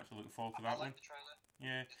that. I'm actually looking forward to that I like one. the trailer.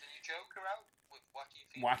 Yeah. Is the new Joker out with Joaquin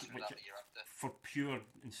Phoenix? Or is that the year after? For pure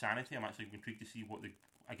insanity, I'm actually intrigued to see what one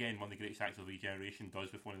of the greatest actors of the generation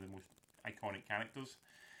does with one of the most iconic characters.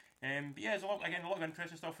 But yeah, there's a lot of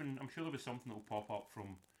interesting stuff, and I'm sure there'll be something that will pop up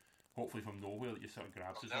hopefully from nowhere that just sort of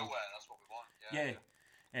grabs us. Nowhere, that's what we want. Yeah.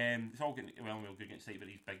 It's all getting we're getting excited about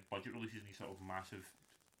these big budget releases, these sort of massive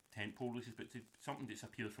tentpole releases, but something that's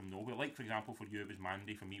appeared from nowhere. Like for example, for you it was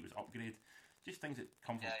Mandy, for me it was Upgrade. Just things that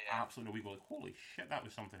come from absolutely nowhere. We go like, holy shit, that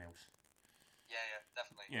was something else. Yeah,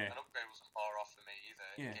 definitely. Yeah. An Upgrade wasn't far off for me either.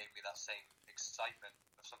 Yeah. It gave me that same excitement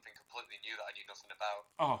of something completely new that I knew nothing about.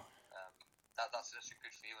 Oh. That's such a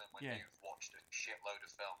good feeling when you've watched a shitload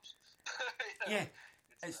of films. Yeah.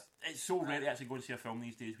 It's so rare to actually go and see a film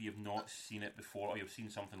these days where you've not seen it before, or you've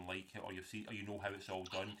seen something like it, or you know how it's all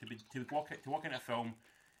done. To walk into a film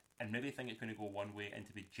and maybe think it's going to go one way, and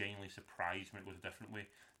to be genuinely surprised when it goes a different way.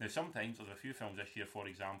 Now, sometimes there's a few films this year, for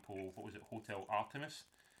example, what was it, Hotel Artemis?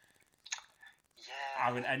 Yeah.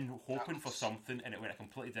 I went in hoping for something, and it went a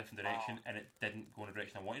completely different direction, and it didn't go in the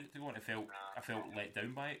direction I wanted it to go, and I felt let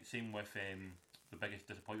down by it. Same with the biggest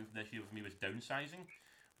disappointment for this year for me was Downsizing.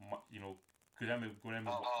 You know, because I'm going in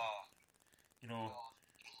with, you know.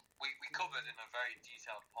 We covered in a very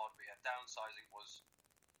detailed pod, but yeah, Downsizing was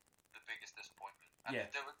the biggest disappointment. And Yeah.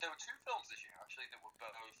 there were two films this year actually that were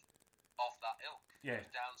both of that ilk. Yeah. There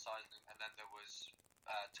was Downsizing, and then there was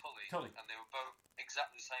Tully, Tully. and they were both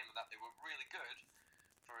exactly the same in that they were really good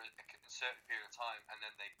for a certain period of time, and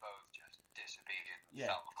then they both just disappeared and Yeah.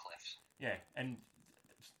 fell off cliffs. Yeah, and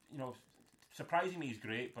you know, surprising me is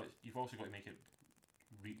great, but you've also got to make it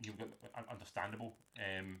understandable.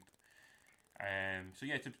 So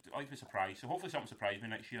yeah, I like to be surprised. So hopefully something surprised me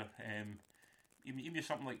next year. Even just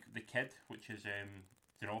something like The Kid, which is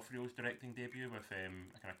D'Onofrio's directing debut with a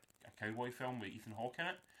kind of a cowboy film with Ethan Hawke in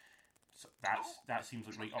it. So that seems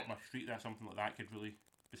like right up my street. That's something like that could really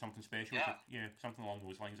be something special. Yeah. Yeah, something along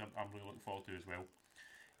those lines. I'm really looking forward to as well.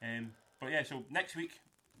 But yeah, so next week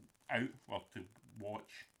to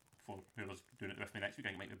watch for whoever's doing it with me next week. I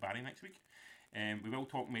think it might be Barry next week. We will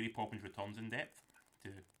talk Mary Poppins Returns in depth to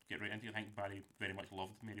get right into it. I think Barry very much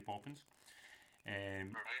loved Mary Poppins.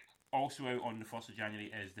 Right. Also out on the 1st of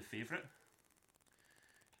January is The Favourite,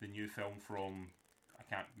 the new film from, I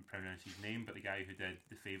can't pronounce his name, but the guy who did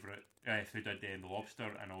The Favourite, who did The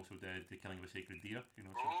Lobster and also did The Killing of a Sacred Deer. You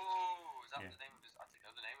know, so, Oh, is that yeah. the name of his? I think I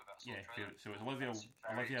know the name of it. I saw yeah, the trailer. Favourite. So it's Olivia exciting.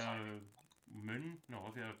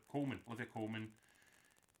 Colman,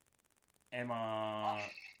 Emma. Oh,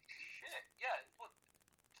 shit. Yeah, well,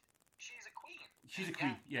 she's a queen. She's a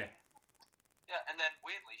queen, yeah. Yeah, and then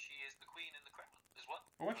weirdly, she is the queen in The Crown as well.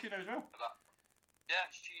 Oh, what's she now as well? Yeah,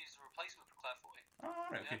 she's a replacement for Claire Foy. Oh,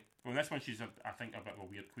 right, okay. Well, this one she's, I think, a bit of a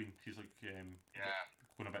weird queen. She's like, going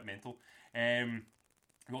a bit mental.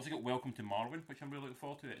 We've also got Welcome to Marwen, which I'm really looking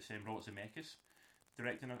forward to. It's Robert Zemeckis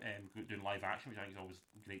directing it, doing live action, which I think is always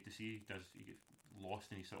great to see. He gets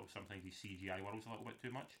lost in his sometimes his CGI worlds a little bit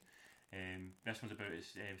too much. This one's about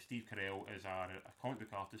Steve Carell is a comic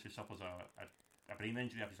book artist who suffers a brain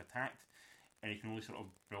injury after he's attacked, and he can only sort of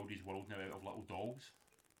build his world now out of little dolls.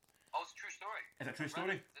 Oh, it's a true story. Is it a true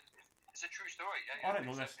story? It's a true story. Yeah, I didn't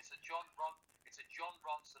know this. It's a John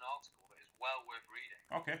Ronson article that is well worth reading.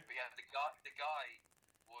 Okay. But yeah, the guy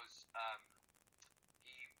was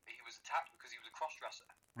he was attacked because he was a cross-dresser.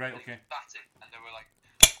 Right. And Okay. He was battered, and there were like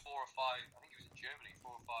 4 or 5. I think he was in Germany.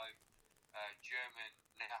 4 or 5 German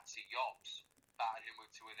Nazi yobs battered him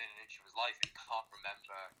to within an inch of his life. He can't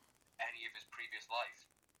remember any of his previous life,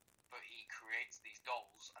 but he creates these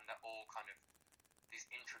dolls, and they're all kind of these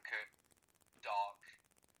intricate, dark,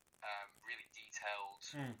 really detailed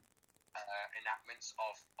enactments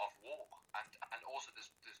of war, and also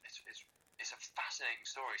it's a fascinating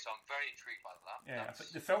story. So I'm very intrigued by that. Yeah, I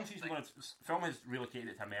think the film film has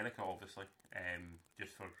relocated it to America, obviously,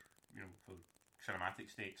 just for for cinematic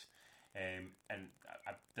stakes. And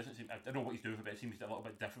I don't know what he's doing, but it seems a little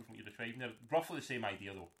bit different from what you're describing. They're roughly the same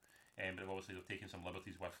idea though, but obviously they're taking some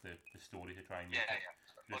liberties with the story to try and make it.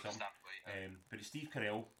 Understandably. But it's Steve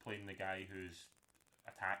Carell playing the guy who's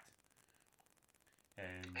attacked.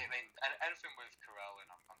 I mean, anything with Carell, and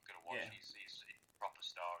I'm going to watch. Yeah. He's a proper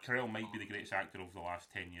star. Carell might be the greatest actor of the last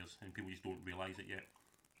 10 years, and people just don't realise it yet.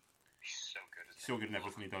 He's so good. So good in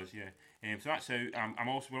everything he does, yeah. So that's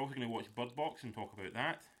out. We're also going to watch Bird Box and talk about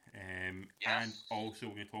that. Yes. And also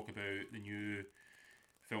we're going to talk about the new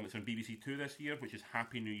film that's on BBC Two this year, which is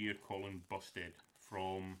Happy New Year, Colin Busted,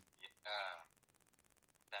 from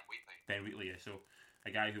Ben Wheatley. Yeah. So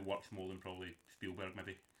a guy who works more than probably Spielberg,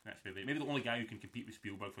 maybe. That's maybe the only guy who can compete with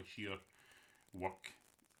Spielberg for sheer work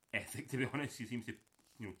ethic. To be honest, he seems to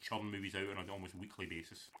churn movies out on an almost weekly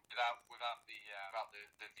basis. Without the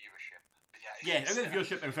viewership. Yeah, without the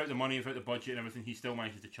viewership, and without the money, without the budget and everything, he still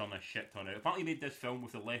manages to churn a shit ton out. Apparently, he made this film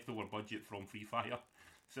with the leftover budget from Free Fire.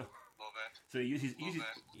 So, love it. So he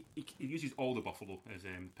uses all the buffalo, as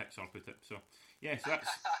Pixar put it. So yeah, so that's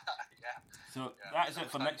that is it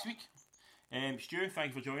for next week. Stu,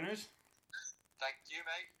 thank you for joining us. Thank you,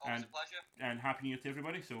 mate. Always a pleasure. And Happy New Year to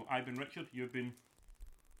everybody. So I've been Richard. I've been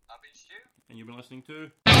Stu. And you've been listening to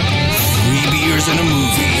 3 Beers and a Movie.